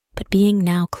 but being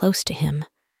now close to him,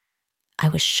 I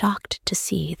was shocked to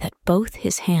see that both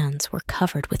his hands were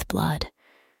covered with blood.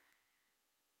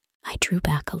 I drew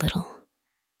back a little,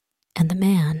 and the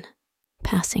man,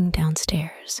 passing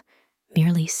downstairs,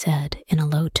 merely said in a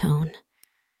low tone,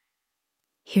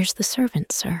 "Here's the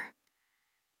servant, sir."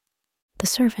 The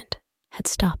servant had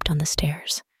stopped on the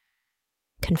stairs,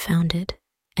 confounded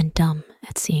and dumb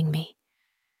at seeing me.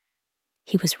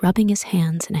 He was rubbing his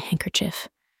hands in a handkerchief,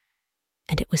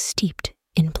 and it was steeped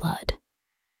in blood.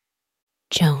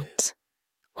 "Jones,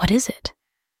 what is it?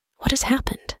 What has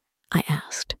happened?" I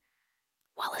asked,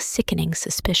 while a sickening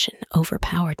suspicion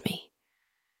overpowered me.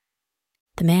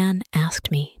 The man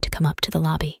asked me to come up to the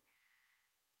lobby.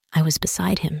 I was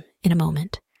beside him in a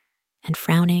moment, and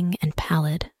frowning and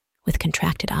pallid, with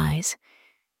contracted eyes,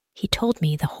 he told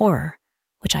me the horror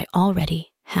which I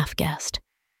already half guessed.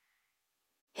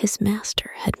 His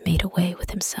master had made away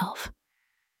with himself.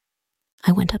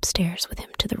 I went upstairs with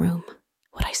him to the room.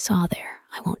 What I saw there,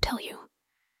 I won't tell you.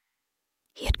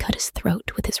 He had cut his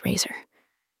throat with his razor.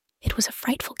 It was a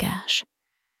frightful gash.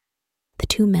 The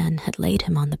 2 men had laid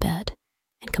him on the bed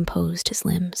and composed his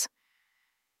limbs.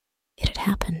 It had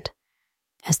happened,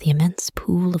 as the immense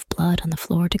pool of blood on the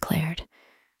floor declared,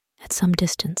 at some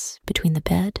distance between the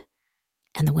bed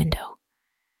and the window.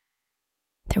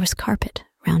 There was carpet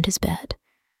round his bed,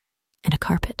 and a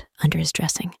carpet under his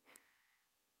dressing.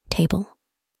 Table,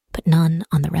 but none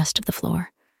on the rest of the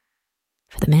floor.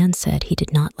 for the man said he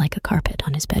did not like a carpet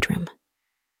on his bedroom.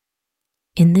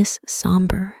 In this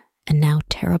somber and now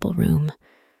terrible room,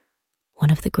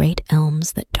 one of the great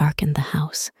elms that darkened the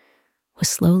house was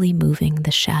slowly moving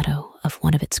the shadow of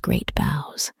one of its great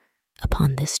boughs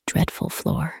upon this dreadful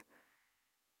floor.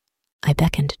 I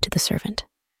beckoned to the servant,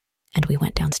 and we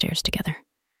went downstairs together.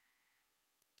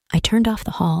 I turned off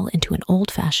the hall into an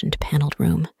old-fashioned paneled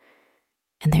room,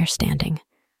 and there standing,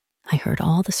 I heard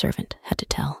all the servant had to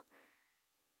tell.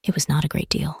 It was not a great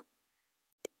deal.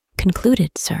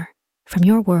 Concluded, sir, from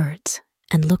your words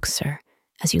and looks, sir,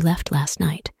 as you left last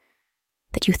night,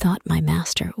 that you thought my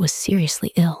master was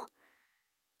seriously ill.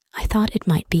 I thought it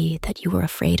might be that you were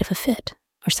afraid of a fit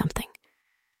or something.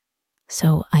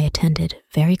 So I attended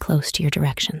very close to your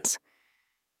directions.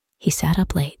 He sat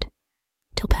up late,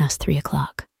 till past 3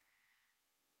 o'clock.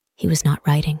 He was not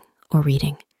writing or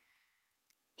reading.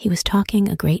 He was talking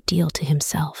a great deal to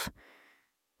himself,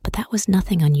 but that was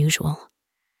nothing unusual.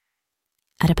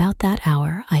 At about that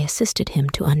hour, I assisted him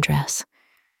to undress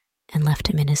and left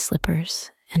him in his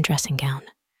slippers and dressing gown.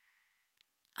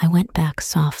 I went back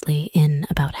softly in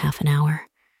about half an hour.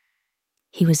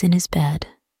 He was in his bed,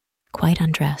 quite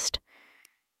undressed,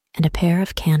 and a pair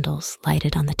of candles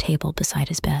lighted on the table beside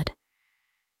his bed.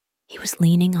 He was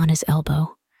leaning on his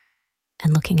elbow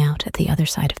and looking out at the other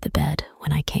side of the bed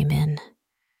when I came in.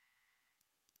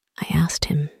 I asked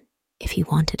him if he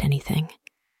wanted anything,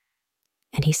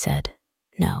 and he said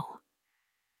no.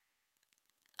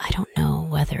 I don't know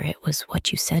whether it was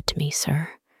what you said to me, sir,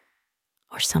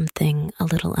 or something a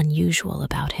little unusual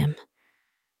about him,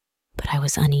 but I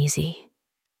was uneasy,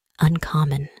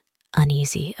 uncommon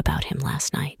uneasy about him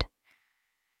last night.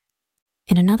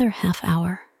 In another half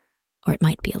hour, or it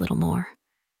might be a little more,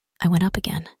 I went up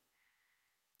again.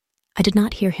 I did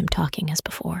not hear him talking as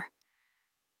before.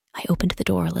 I opened the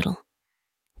door a little.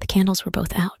 The candles were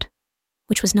both out,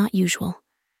 which was not usual.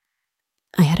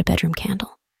 I had a bedroom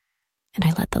candle, and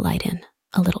I let the light in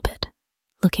a little bit,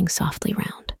 looking softly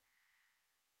round.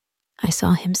 I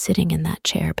saw him sitting in that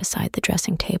chair beside the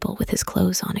dressing table with his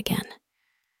clothes on again.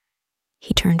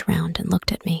 He turned round and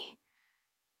looked at me.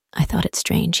 I thought it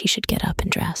strange he should get up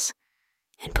and dress,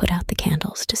 and put out the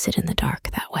candles to sit in the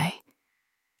dark that way.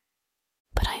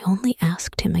 But I only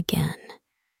asked him again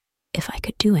if I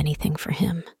could do anything for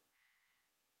him.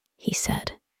 He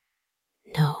said,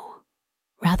 no,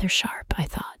 rather sharp, I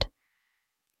thought.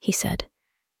 He said,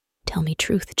 tell me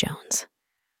truth, Jones.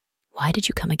 Why did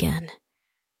you come again?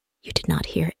 You did not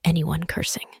hear anyone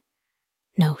cursing.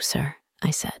 No, sir,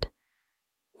 I said,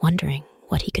 wondering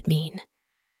what he could mean.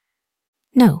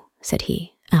 No, said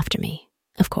he, after me,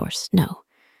 of course, no.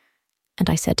 And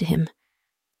I said to him,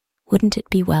 wouldn't it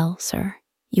be well, sir,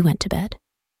 you went to bed?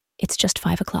 It's just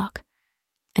 5 o'clock.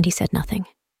 And he said nothing,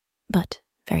 but,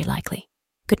 very likely,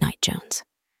 good night, Jones.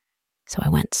 So I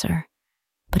went, sir,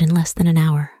 but in less than an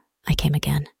hour, I came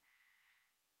again.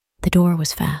 The door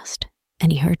was fast,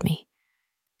 and he heard me,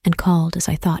 and called as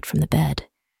I thought from the bed,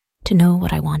 to know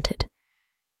what I wanted,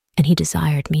 and he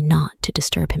desired me not to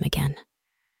disturb him again.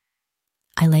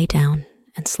 I lay down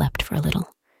and slept for a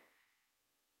little.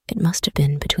 It must have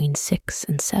been between 6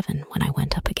 and 7 when I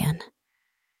went up again.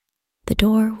 The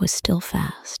door was still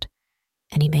fast,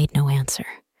 and he made no answer,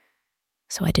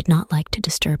 so I did not like to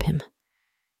disturb him,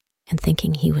 and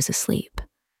thinking he was asleep,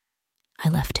 I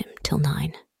left him till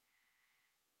 9.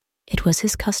 It was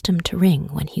his custom to ring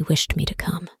when he wished me to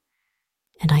come,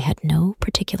 and I had no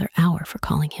particular hour for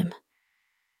calling him.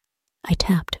 I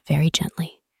tapped very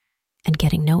gently, and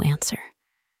getting no answer,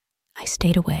 I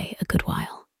stayed away a good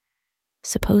while,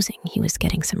 supposing he was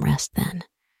getting some rest then.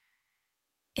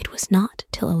 It was not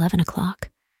till 11 o'clock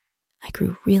I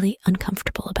grew really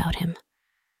uncomfortable about him,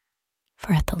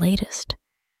 for at the latest,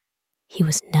 he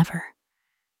was never,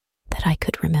 that I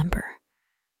could remember,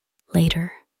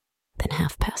 later than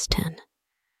 10:30.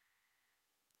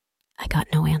 I got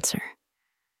no answer.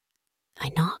 I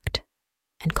knocked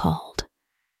and called,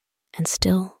 and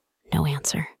still no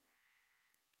answer.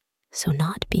 So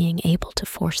not being able to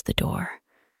force the door,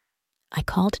 I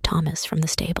called Thomas from the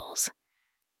stables,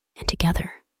 and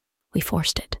together we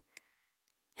forced it,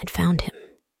 and found him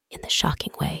in the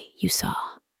shocking way you saw.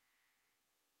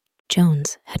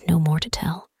 Jones had no more to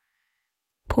tell.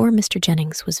 Poor Mr.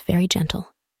 Jennings was very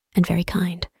gentle and very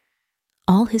kind.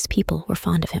 All his people were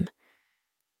fond of him.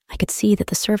 I could see that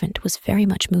the servant was very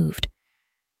much moved.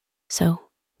 So,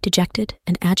 dejected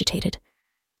and agitated,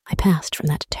 I passed from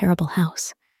that terrible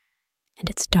house and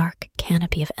its dark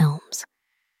canopy of elms,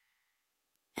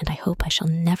 and I hope I shall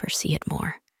never see it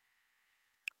more.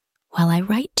 While I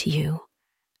write to you,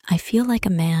 I feel like a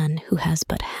man who has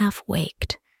but half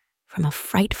waked from a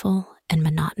frightful and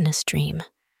monotonous dream.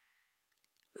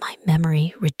 My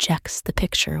memory rejects the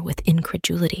picture with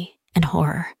incredulity and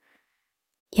horror.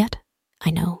 Yet, I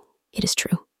know it is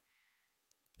true.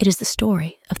 It is the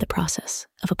story of the process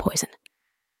of a poison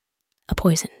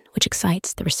which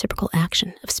excites the reciprocal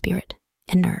action of spirit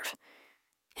and nerve,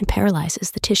 and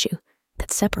paralyzes the tissue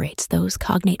that separates those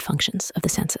cognate functions of the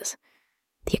senses,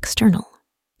 the external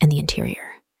and the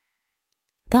interior.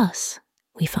 Thus,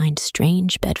 we find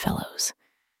strange bedfellows,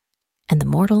 and the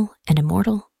mortal and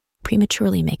immortal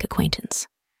prematurely make acquaintance.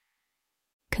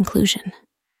 Conclusion: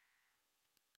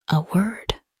 a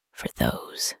word for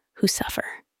those who suffer.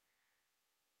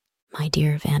 My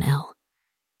dear Van L.,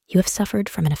 you have suffered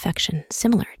from an affection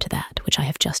similar to that which I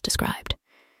have just described.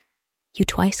 You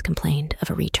twice complained of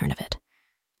a return of it.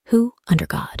 Who, under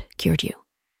God, cured you?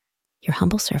 Your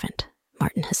humble servant,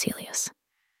 Martin Hesselius.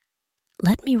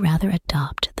 Let me rather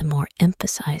adopt the more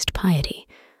emphasized piety,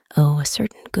 a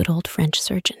certain good old French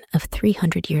surgeon of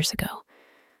 300 years ago.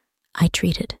 I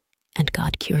treated, and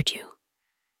God cured you.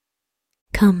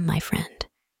 Come, my friend,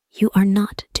 you are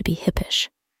not to be hippish.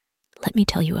 Let me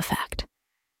tell you a fact.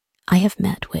 I have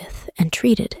met with and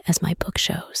treated, as my book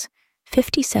shows,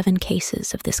 57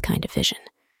 cases of this kind of vision,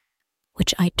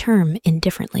 which I term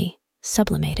indifferently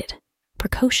sublimated,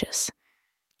 precocious,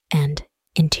 and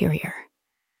interior.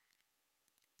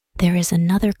 There is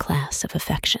another class of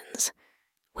affections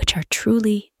which are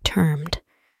truly termed,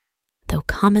 though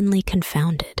commonly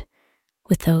confounded,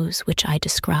 with those which I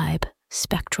describe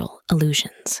spectral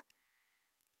illusions.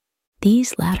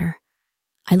 These latter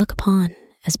I look upon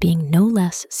as being no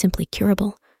less simply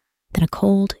curable than a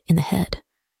cold in the head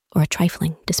or a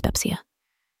trifling dyspepsia.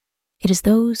 It is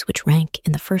those which rank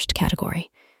in the first category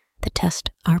that test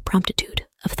our promptitude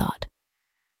of thought.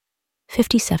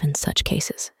 57 such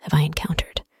cases have I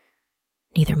encountered,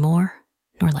 neither more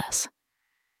nor less.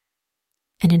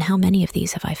 And in how many of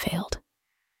these have I failed?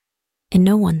 In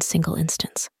no one single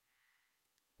instance.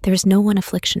 There is no one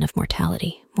affliction of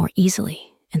mortality more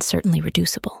easily and certainly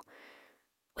reducible,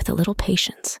 with a little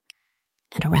patience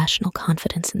and a rational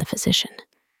confidence in the physician.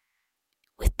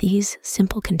 With these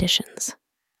simple conditions,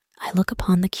 I look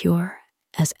upon the cure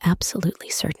as absolutely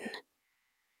certain.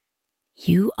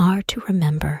 You are to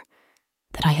remember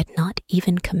that I had not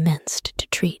even commenced to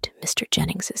treat Mr.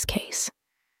 Jennings's case.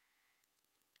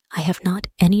 I have not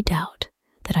any doubt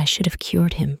that I should have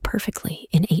cured him perfectly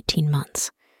in 18 months,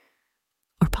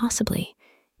 or possibly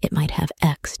it might have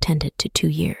extended to 2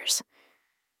 years.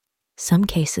 Some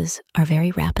cases are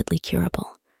very rapidly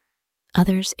curable,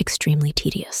 others extremely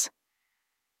tedious.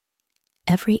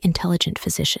 Every intelligent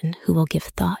physician who will give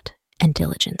thought and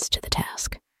diligence to the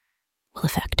task will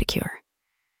effect a cure.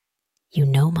 You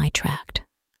know my tract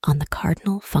on the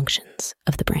cardinal functions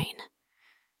of the brain.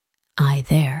 I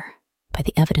there, by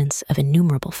the evidence of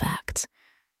innumerable facts,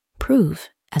 prove,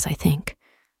 as I think,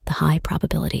 the high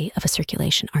probability of a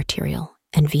circulation arterial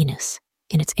and venous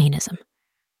in its anism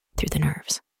through the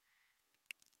nerves.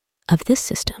 Of this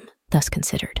system, thus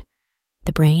considered,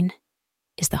 the brain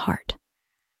is the heart.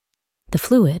 The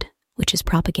fluid, which is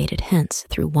propagated hence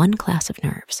through one class of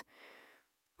nerves,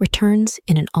 returns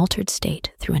in an altered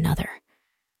state through another,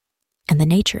 and the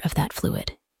nature of that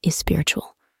fluid is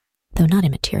spiritual, though not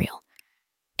immaterial,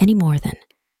 any more than,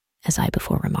 as I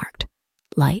before remarked,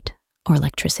 light or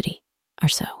electricity are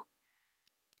so.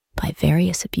 By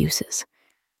various abuses,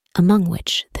 among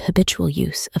which the habitual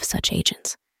use of such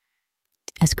agents,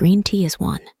 as green tea is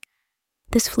one,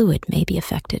 this fluid may be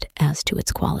affected as to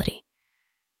its quality,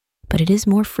 but it is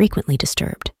more frequently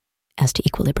disturbed as to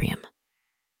equilibrium.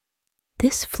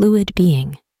 This fluid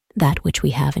being that which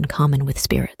we have in common with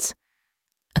spirits,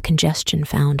 a congestion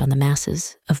found on the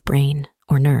masses of brain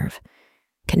or nerve,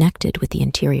 connected with the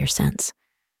interior sense,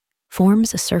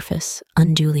 forms a surface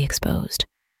unduly exposed,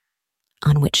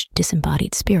 on which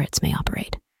disembodied spirits may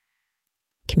operate.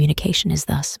 Communication is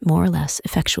thus more or less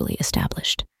effectually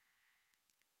established.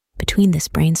 Between this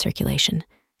brain circulation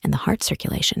and the heart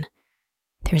circulation,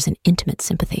 there is an intimate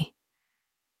sympathy.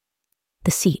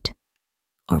 The seat,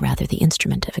 or rather the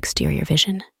instrument of exterior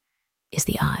vision, is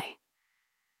the eye.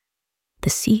 The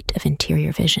seat of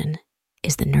interior vision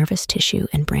is the nervous tissue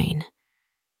and brain,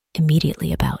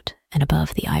 immediately about and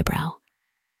above the eyebrow.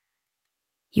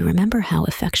 You remember how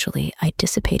effectually I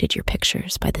dissipated your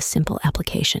pictures by the simple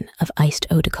application of iced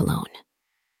eau de cologne.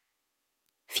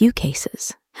 Few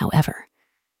cases, however,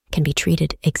 can be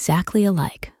treated exactly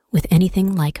alike with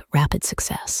anything like rapid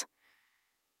success.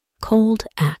 Cold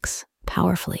acts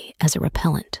powerfully as a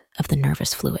repellent of the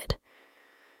nervous fluid.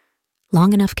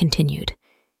 Long enough continued,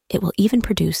 it will even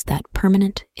produce that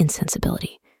permanent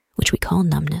insensibility which we call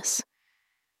numbness.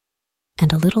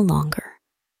 And a little longer,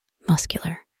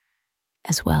 muscular,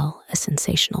 as well as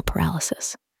sensational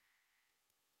paralysis.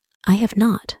 I have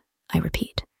not, I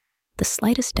repeat, the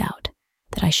slightest doubt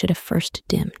that I should have first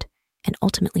dimmed and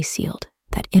ultimately sealed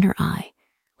that inner eye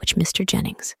which Mr.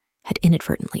 Jennings had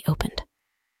inadvertently opened.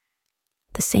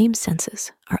 The same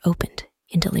senses are opened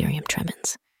in delirium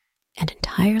tremens and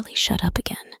entirely shut up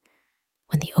again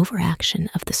when the overaction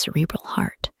of the cerebral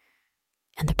heart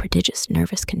and the prodigious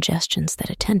nervous congestions that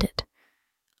attend it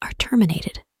are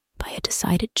terminated by a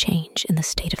decided change in the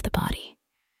state of the body.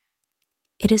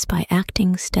 It is by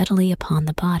acting steadily upon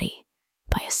the body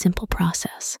by a simple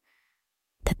process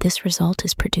that this result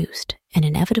is produced, and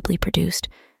inevitably produced.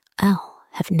 I'll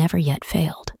have never yet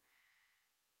failed.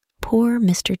 Poor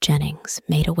Mr. Jennings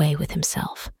made away with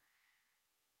himself.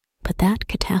 But that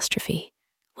catastrophe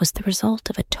was the result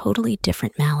of a totally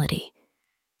different malady,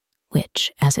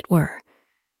 which, as it were,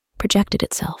 projected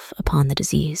itself upon the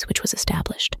disease which was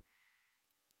established.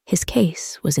 His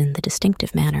case was in the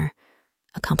distinctive manner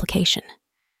a complication,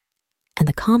 and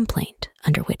the complaint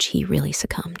under which he really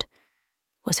succumbed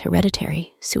was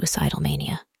hereditary suicidal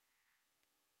mania.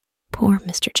 Poor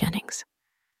Mr. Jennings.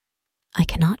 I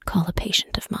cannot call a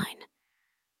patient of mine,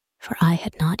 for I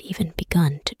had not even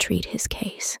begun to treat his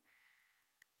case,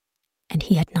 and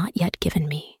he had not yet given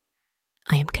me,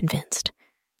 I am convinced,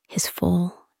 his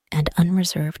full and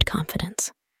unreserved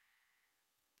confidence.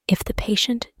 If the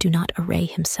patient do not array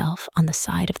himself on the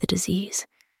side of the disease,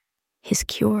 his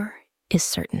cure is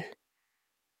certain.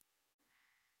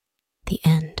 The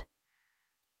end.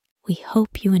 We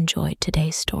hope you enjoyed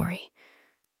today's story.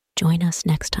 Join us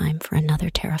next time for another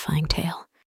terrifying tale.